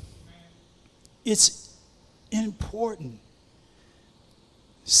that. It's important.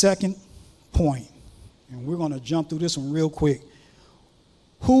 Second point, and we're going to jump through this one real quick.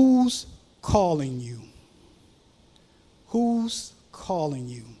 Who's calling you? Who's calling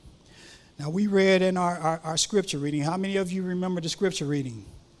you? Now, we read in our scripture reading. How many of you remember the scripture reading?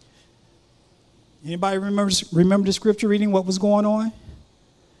 Anybody remember the scripture reading, what was going on?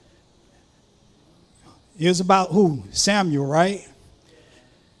 It was about who? Samuel, right?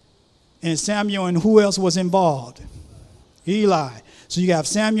 And Samuel, and who else was involved? Eli. So you have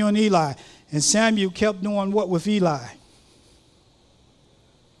Samuel and Eli. And Samuel kept doing what with Eli?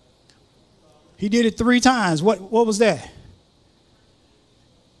 He did it 3 times. What was that?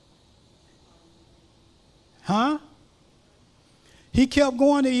 Huh? He kept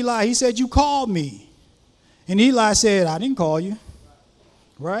going to Eli. He said, you called me. And Eli said, I didn't call you.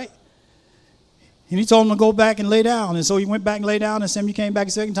 Right? And he told him to go back and lay down. And so he went back and lay down, and Samuel came back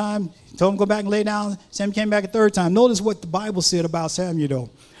a second time. He told him to go back and lay down. Samuel came back a third time. Notice what the Bible said about Samuel, though.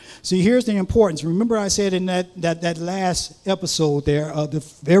 See, here's the importance. Remember I said in that last episode there, the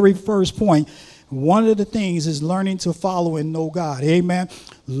very first point, one of the things is learning to follow and know God. Amen.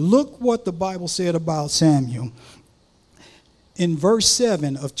 Look what the Bible said about Samuel. In verse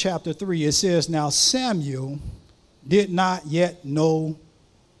 7 of chapter 3, it says, now Samuel did not yet know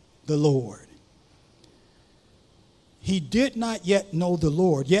the Lord. He did not yet know the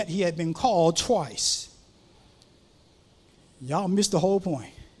Lord, yet he had been called twice. Y'all missed the whole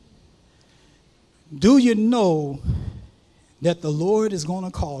point. Do you know that the Lord is going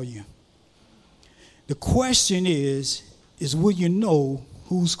to call you? The question is will you know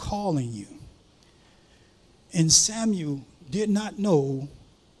who's calling you? And Samuel did not know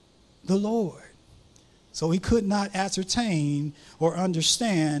the Lord. So he could not ascertain or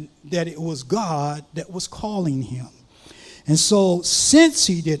understand that it was God that was calling him. And so since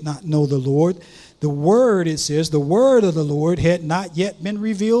he did not know the Lord, the word, it says, the word of the Lord had not yet been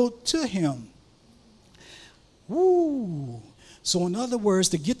revealed to him. Woo. So in other words,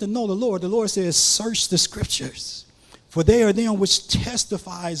 to get to know the Lord says, search the scriptures, for they are them which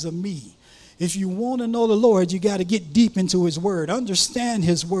testifies of me. If you want to know the Lord, you got to get deep into his word, understand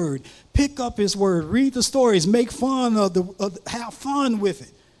his word, pick up his word, read the stories, make fun have fun with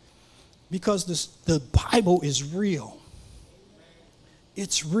it. Because the Bible is real.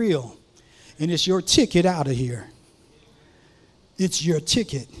 It's real. And it's your ticket out of here. It's your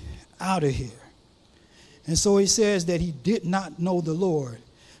ticket out of here. And so he says that he did not know the Lord.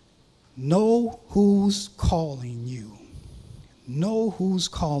 Know who's calling you. Know who's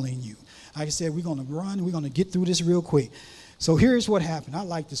calling you. Like I said, we're going to run. We're going to get through this real quick. So here's what happened. I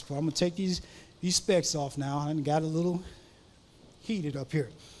like this part. I'm going to take these specs off now. I got a little heated up here.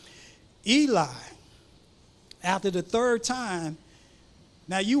 Eli, after the third time,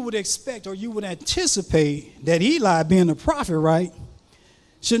 now you would expect or you would anticipate that Eli, being a prophet, right,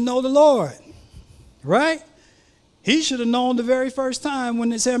 should know the Lord, right? He should have known the very first time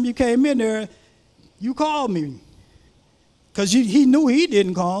when Samuel came in there, you called me. Because he knew he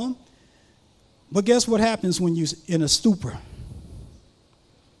didn't call him. But guess what happens when you're in a stupor?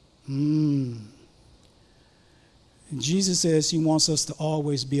 Jesus says he wants us to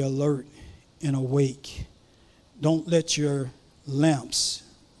always be alert and awake. Don't let your lamps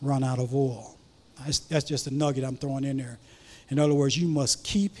run out of oil. That's just a nugget I'm throwing in there. In other words, you must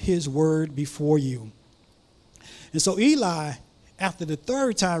keep his word before you. And so Eli, after the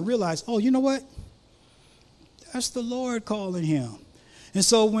third time, realized, oh, you know what? That's the Lord calling him. And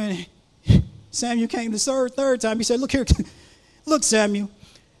so when Samuel came the third time, he said, look here, look, Samuel,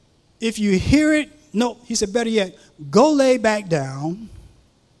 if you hear it, no, he said, better yet, go lay back down.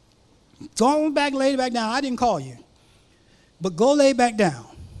 Go back, lay back down. I didn't call you. but go lay back down.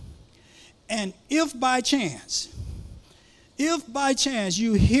 And if by chance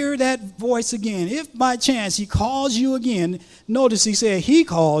you hear that voice again, if by chance he calls you again, notice he said he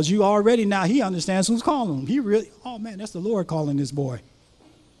calls you already. Now he understands who's calling him. Oh man, that's the Lord calling this boy.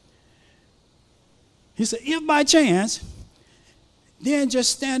 He said, if by chance, then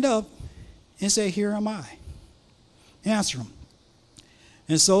just stand up and say, here am I. Answer him.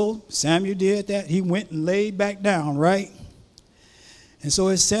 And so Samuel did that. He went and laid back down, right? And so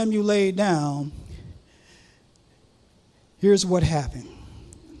as Samuel laid down, here's what happened.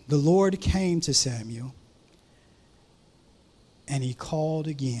 The Lord came to Samuel and he called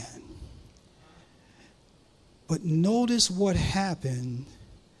again. But notice what happened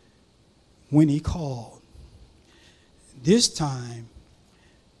when he called. This time,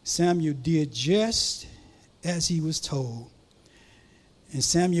 Samuel did just as he was told. And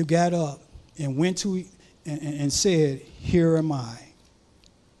Samuel got up and went to and said, here am I.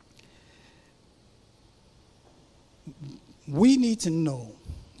 We need to know,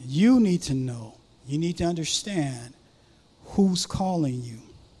 you need to understand who's calling you.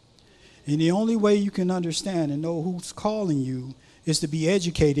 And the only way you can understand and know who's calling you is to be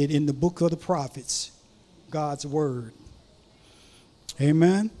educated in the book of the prophets, God's word.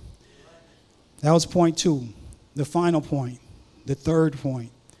 Amen? That was point 2. The final point, the third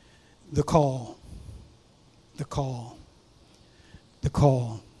point, the call. The call. The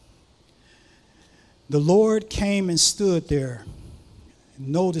call. The Lord came and stood there.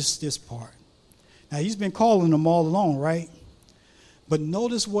 Notice this part. Now, he's been calling them all along, right? But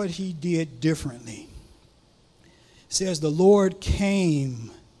notice what he did differently. It says the Lord came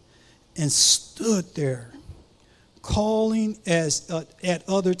and stood there, calling as at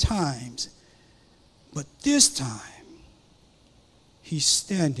other times. But this time, he's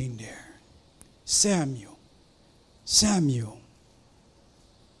standing there. Samuel, Samuel.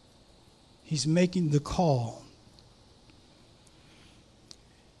 He's making the call.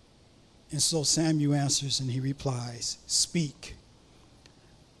 And so Samuel answers and he replies, speak,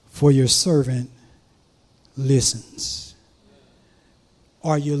 for your servant listens.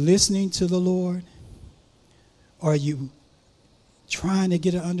 Are you listening to the Lord? Are you trying to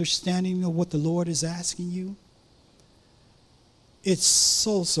get an understanding of what the Lord is asking you? It's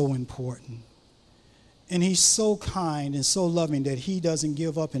so important. And he's so kind and so loving that he doesn't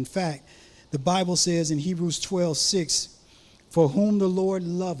give up. In fact, the Bible says in Hebrews 12:6, for whom the Lord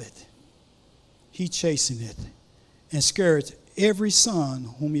loveth, he chasteneth and scourgeth every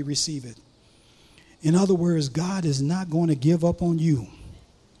son whom he receiveth. In other words, God is not going to give up on you.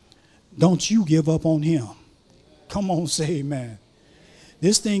 Don't you give up on him. Come on, say amen.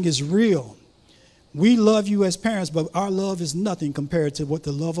 This thing is real. We love you as parents, but our love is nothing compared to what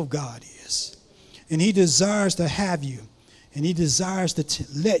the love of God is. And he desires to have you. And he desires to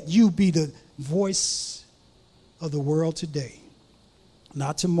let you be the voice of the world today.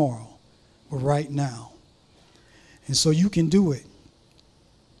 Not tomorrow, but right now. And so you can do it.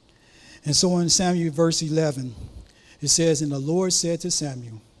 And so in Samuel verse 11, it says, and the Lord said to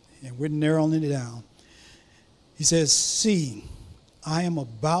Samuel, and we're narrowing it down. He says, see, I am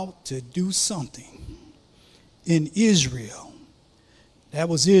about to do something in Israel. That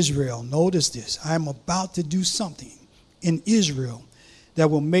was Israel. Notice this. I am about to do something in Israel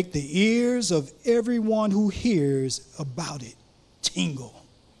that will make the ears of everyone who hears about it tingle.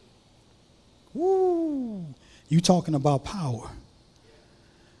 Woo! You talking about power.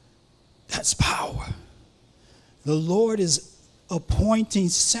 That's power. The Lord is appointing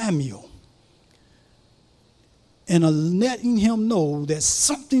Samuel and letting him know that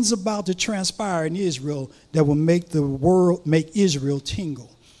something's about to transpire in Israel that will make Israel tingle.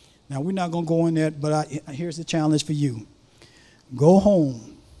 Now, we're not going to go in that, but here's the challenge for you. Go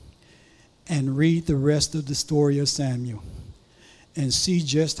home and read the rest of the story of Samuel and see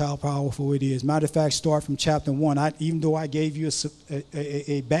just how powerful it is. Matter of fact, start from chapter 1. Even though I gave you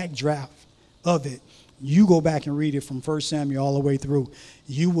a backdraft of it, you go back and read it from 1 Samuel all the way through.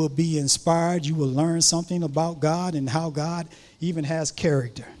 You will be inspired. You will learn something about God and how God even has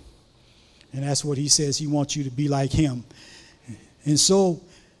character. And that's what he says. He wants you to be like him. And so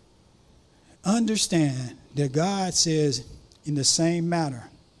understand that God says in the same manner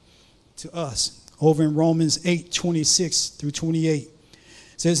to us over in Romans 8:26 through 28. It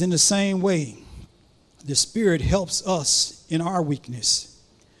says, in the same way, the Spirit helps us in our weakness.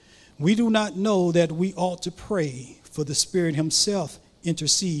 We do not know that we ought to pray, for the Spirit himself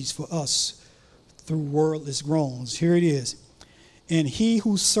intercedes for us through wordless groans. Here it is. And he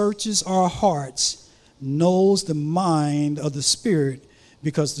who searches our hearts knows the mind of the Spirit,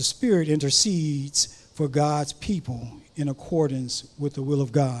 because the Spirit intercedes for God's people in accordance with the will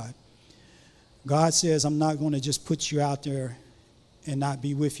of God. God says, I'm not going to just put you out there and not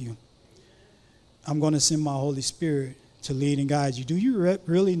be with you. I'm going to send my Holy Spirit to lead and guide you. Do you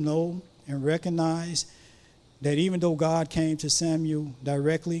really know and recognize that even though God came to Samuel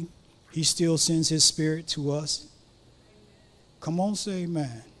directly, he still sends his Spirit to us? Come on, say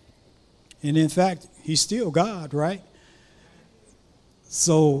amen. And in fact, he's still God, right?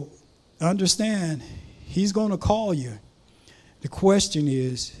 So understand, he's going to call you. The question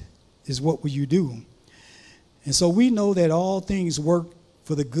is what will you do? And so we know that all things work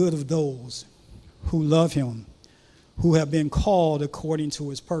for the good of those who love him, who have been called according to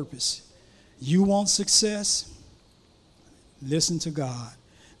his purpose. You want success? Listen to God.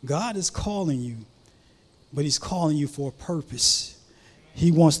 God is calling you, but he's calling you for a purpose.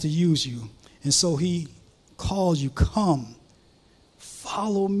 He wants to use you. And so he calls you, come,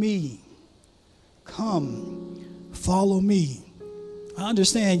 follow me. Come, follow me. I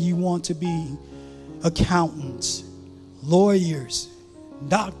understand you want to be accountants, lawyers,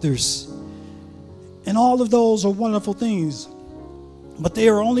 doctors, and all of those are wonderful things, but they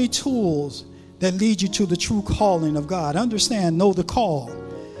are only tools that lead you to the true calling of God. Understand, know the call.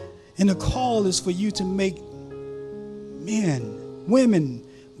 And the call is for you to make men, women,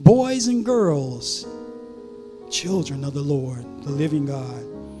 boys and girls, children of the Lord, the living God.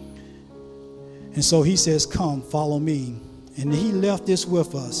 And so he says, come, follow me. And he left this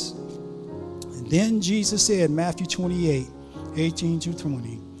with us. And then Jesus said, Matthew 28, 18 to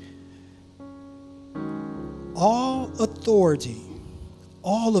 20, all authority,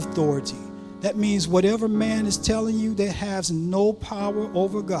 that means whatever man is telling you that has no power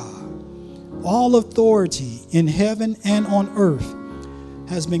over God, all authority in heaven and on earth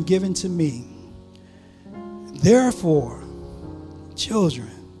has been given to me. Therefore, children,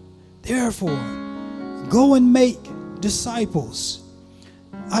 go and make disciples.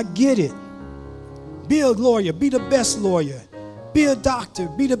 I get it. Be a lawyer, be the best lawyer. Be a doctor,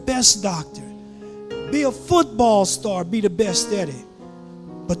 be the best doctor. Be a football star, be the best at it.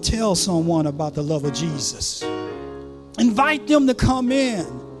 But tell someone about the love of Jesus. Invite them to come in.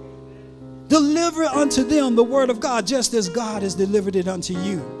 Deliver unto them the word of God, just as God has delivered it unto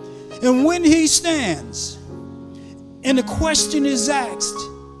you. And when he stands and the question is asked,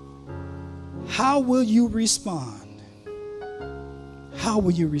 how will you respond? How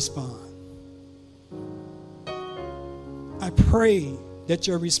will you respond? I pray that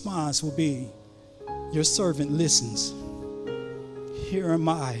your response will be, your servant listens. Here am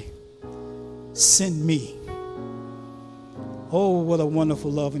I. Send me. Oh, what a wonderful,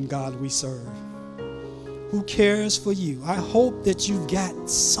 loving God we serve, who cares for you. I hope that you got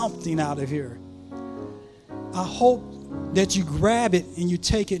something out of here. I hope that you grab it and you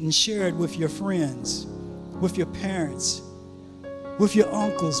take it and share it with your friends, with your parents, with your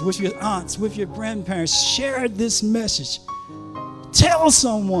uncles, with your aunts, with your grandparents. Share this message. Tell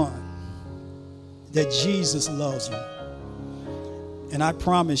someone that Jesus loves you. And I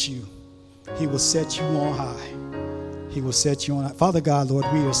promise you, he will set you on high. He will set you on high. Father God, Lord,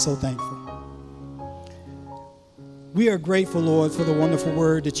 we are so thankful. We are grateful, Lord, for the wonderful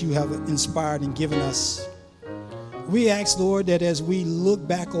word that you have inspired and given us. We ask, Lord, that as we look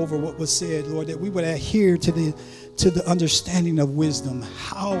back over what was said, Lord, that we would adhere to the understanding of wisdom,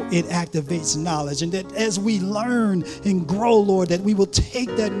 how it activates knowledge, and that as we learn and grow, Lord, that we will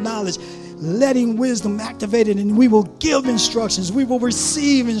take that knowledge, letting wisdom activate it, and we will give instructions, we will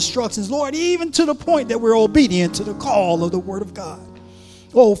receive instructions, Lord, even to the point that we're obedient to the call of the word of God.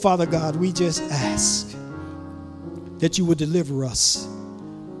 Oh, Father God, we just ask that you would deliver us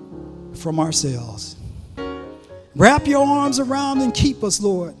from ourselves. Wrap your arms around and keep us,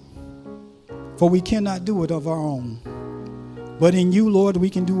 Lord, for we cannot do it of our own. But in you, Lord, we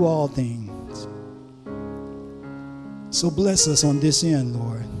can do all things. So bless us on this end,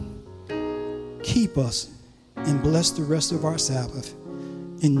 Lord. Keep us and bless the rest of our Sabbath.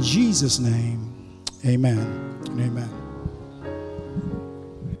 In Jesus' name, amen and amen.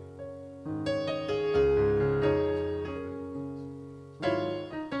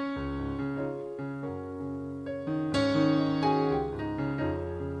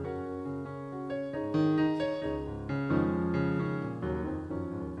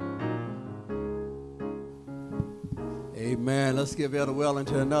 Amen. Let's give Elder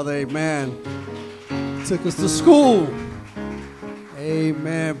Wellington another amen. Took us to school.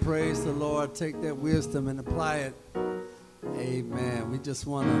 Amen. Praise the Lord. Take that wisdom and apply it. Amen. We just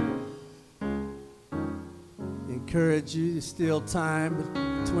want to encourage you. There's still time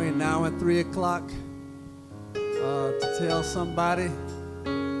between now and 3 o'clock to tell somebody.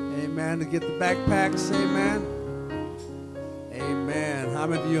 Amen. Amen. To get the backpacks. Amen. Amen. How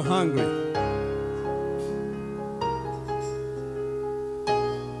many of you are hungry?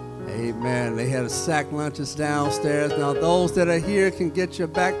 Amen. They had a sack lunches downstairs. Now those that are here can get your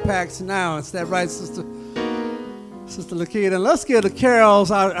backpacks now. Is that right, Sister Lakita? And let's give the Carols,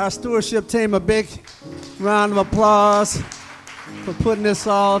 our stewardship team, a big round of applause for putting this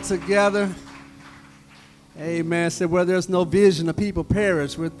all together. Amen. Said where there's no vision, the people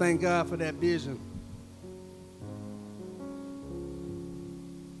perish. We thank God for that vision.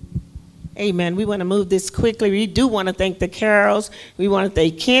 Amen. We want to move this quickly. We do want to thank the Carols. We want to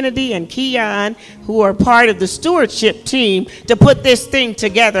thank Kennedy and Keon, who are part of the stewardship team, to put this thing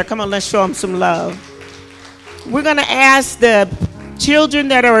together. Come on, let's show them some love. We're going to ask the children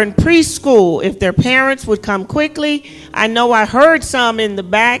that are in preschool if their parents would come quickly. I know I heard some in the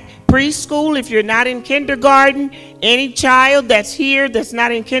back. Preschool, if you're not in kindergarten, any child that's here that's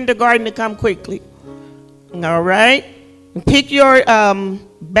not in kindergarten to come quickly. All right? Pick your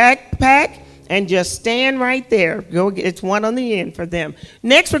backpack and just stand right there. It's one on the end for them.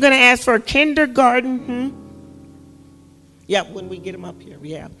 Next, we're going to ask for kindergarten. Yeah, when we get them up here,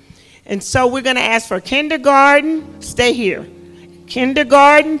 yeah. And so we're going to ask for kindergarten. Stay here.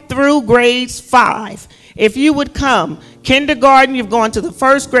 Kindergarten through grades 5. If you would come, kindergarten, you've gone to the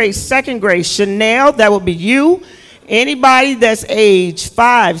first grade, second grade. Chanel, that would be you. Anybody that's age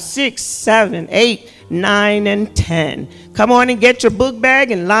 5, 6, 7, 8, 9, and 10. Come on and get your book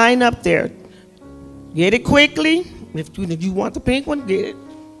bag and line up there. Get it quickly. If you want the pink one, get it.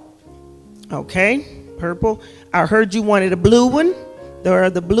 Okay, purple. I heard you wanted a blue one. There are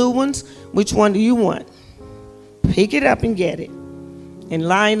the blue ones. Which one do you want? Pick it up and get it. And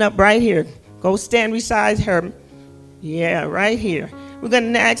line up right here. Go stand beside her. Yeah, right here. We're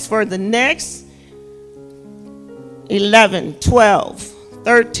going to ask for the next 11, 12,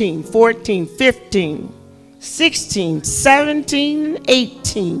 13, 14, 15, 16, 17,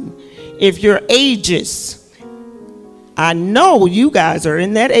 18. If your ages, I know you guys are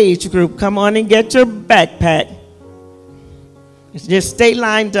in that age group. Come on and get your backpack. Just stay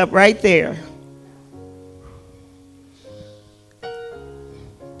lined up right there.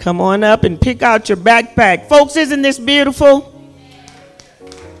 Come on up and pick out your backpack. Folks, isn't this beautiful?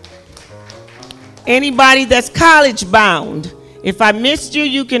 Anybody that's college bound, if I missed you,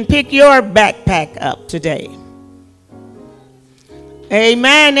 you can pick your backpack up today.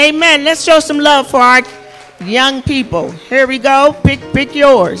 Amen, amen. Let's show some love for our young people. Here we go. Pick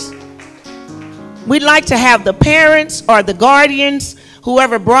yours. We'd like to have the parents or the guardians,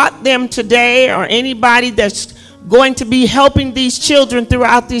 whoever brought them today, or anybody that's going to be helping these children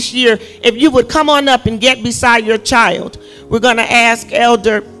throughout this year, if you would come on up and get beside your child. We're going to ask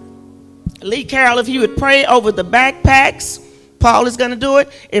Elder Lee Carroll if he would pray over the backpacks. Paul is going to do it.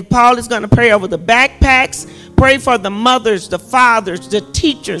 If Paul is going to pray over the backpacks, pray for the mothers, the fathers, the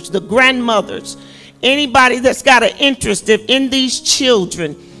teachers, the grandmothers, anybody that's got an interest in these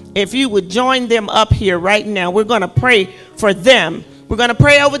children. If you would join them up here right now, we're going to pray for them. We're going to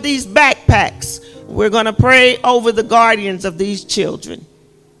pray over these backpacks. We're going to pray over the guardians of these children.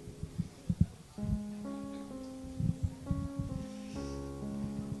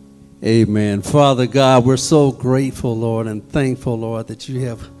 Amen. Father God, we're so grateful, Lord, and thankful, Lord, that you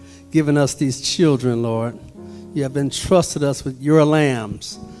have given us these children, Lord. You have entrusted us with your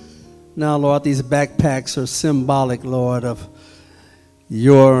lambs. Now, Lord, these backpacks are symbolic, Lord, of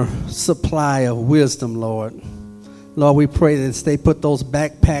your supply of wisdom, Lord. Lord, we pray that as they put those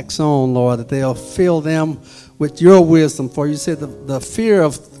backpacks on, Lord, that they'll fill them with your wisdom. For you said the fear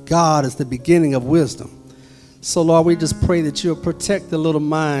of God is the beginning of wisdom. So, Lord, we just pray that you'll protect the little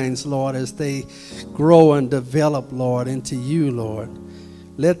minds, Lord, as they grow and develop, Lord, into you, Lord.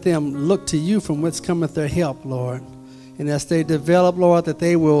 Let them look to you from whence cometh their help, Lord. And as they develop, Lord, that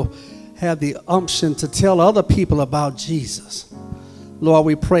they will have the unction to tell other people about Jesus. Lord,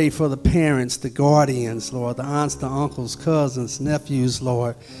 we pray for the parents, the guardians, Lord, the aunts, the uncles, cousins, nephews,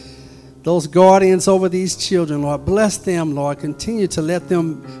 Lord. Those guardians over these children, Lord, bless them, Lord. Continue to let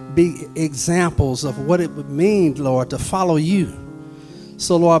them be examples of what it would mean, Lord, to follow you.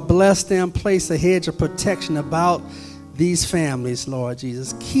 So, Lord, bless them. Place a hedge of protection about these families, Lord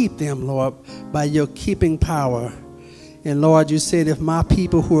Jesus. Keep them, Lord, by your keeping power. And, Lord, you said if my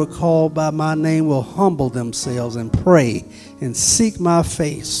people who are called by my name will humble themselves and pray and seek my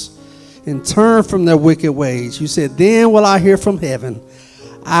face and turn from their wicked ways, you said, then will I hear from heaven.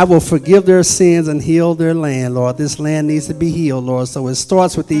 I will forgive their sins and heal their land, Lord. This land needs to be healed, Lord. So it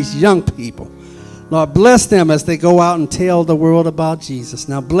starts with these young people. Lord, bless them as they go out and tell the world about Jesus.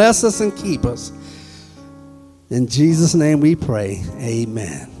 Now bless us and keep us. In Jesus' name we pray.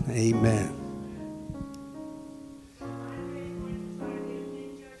 Amen. Amen.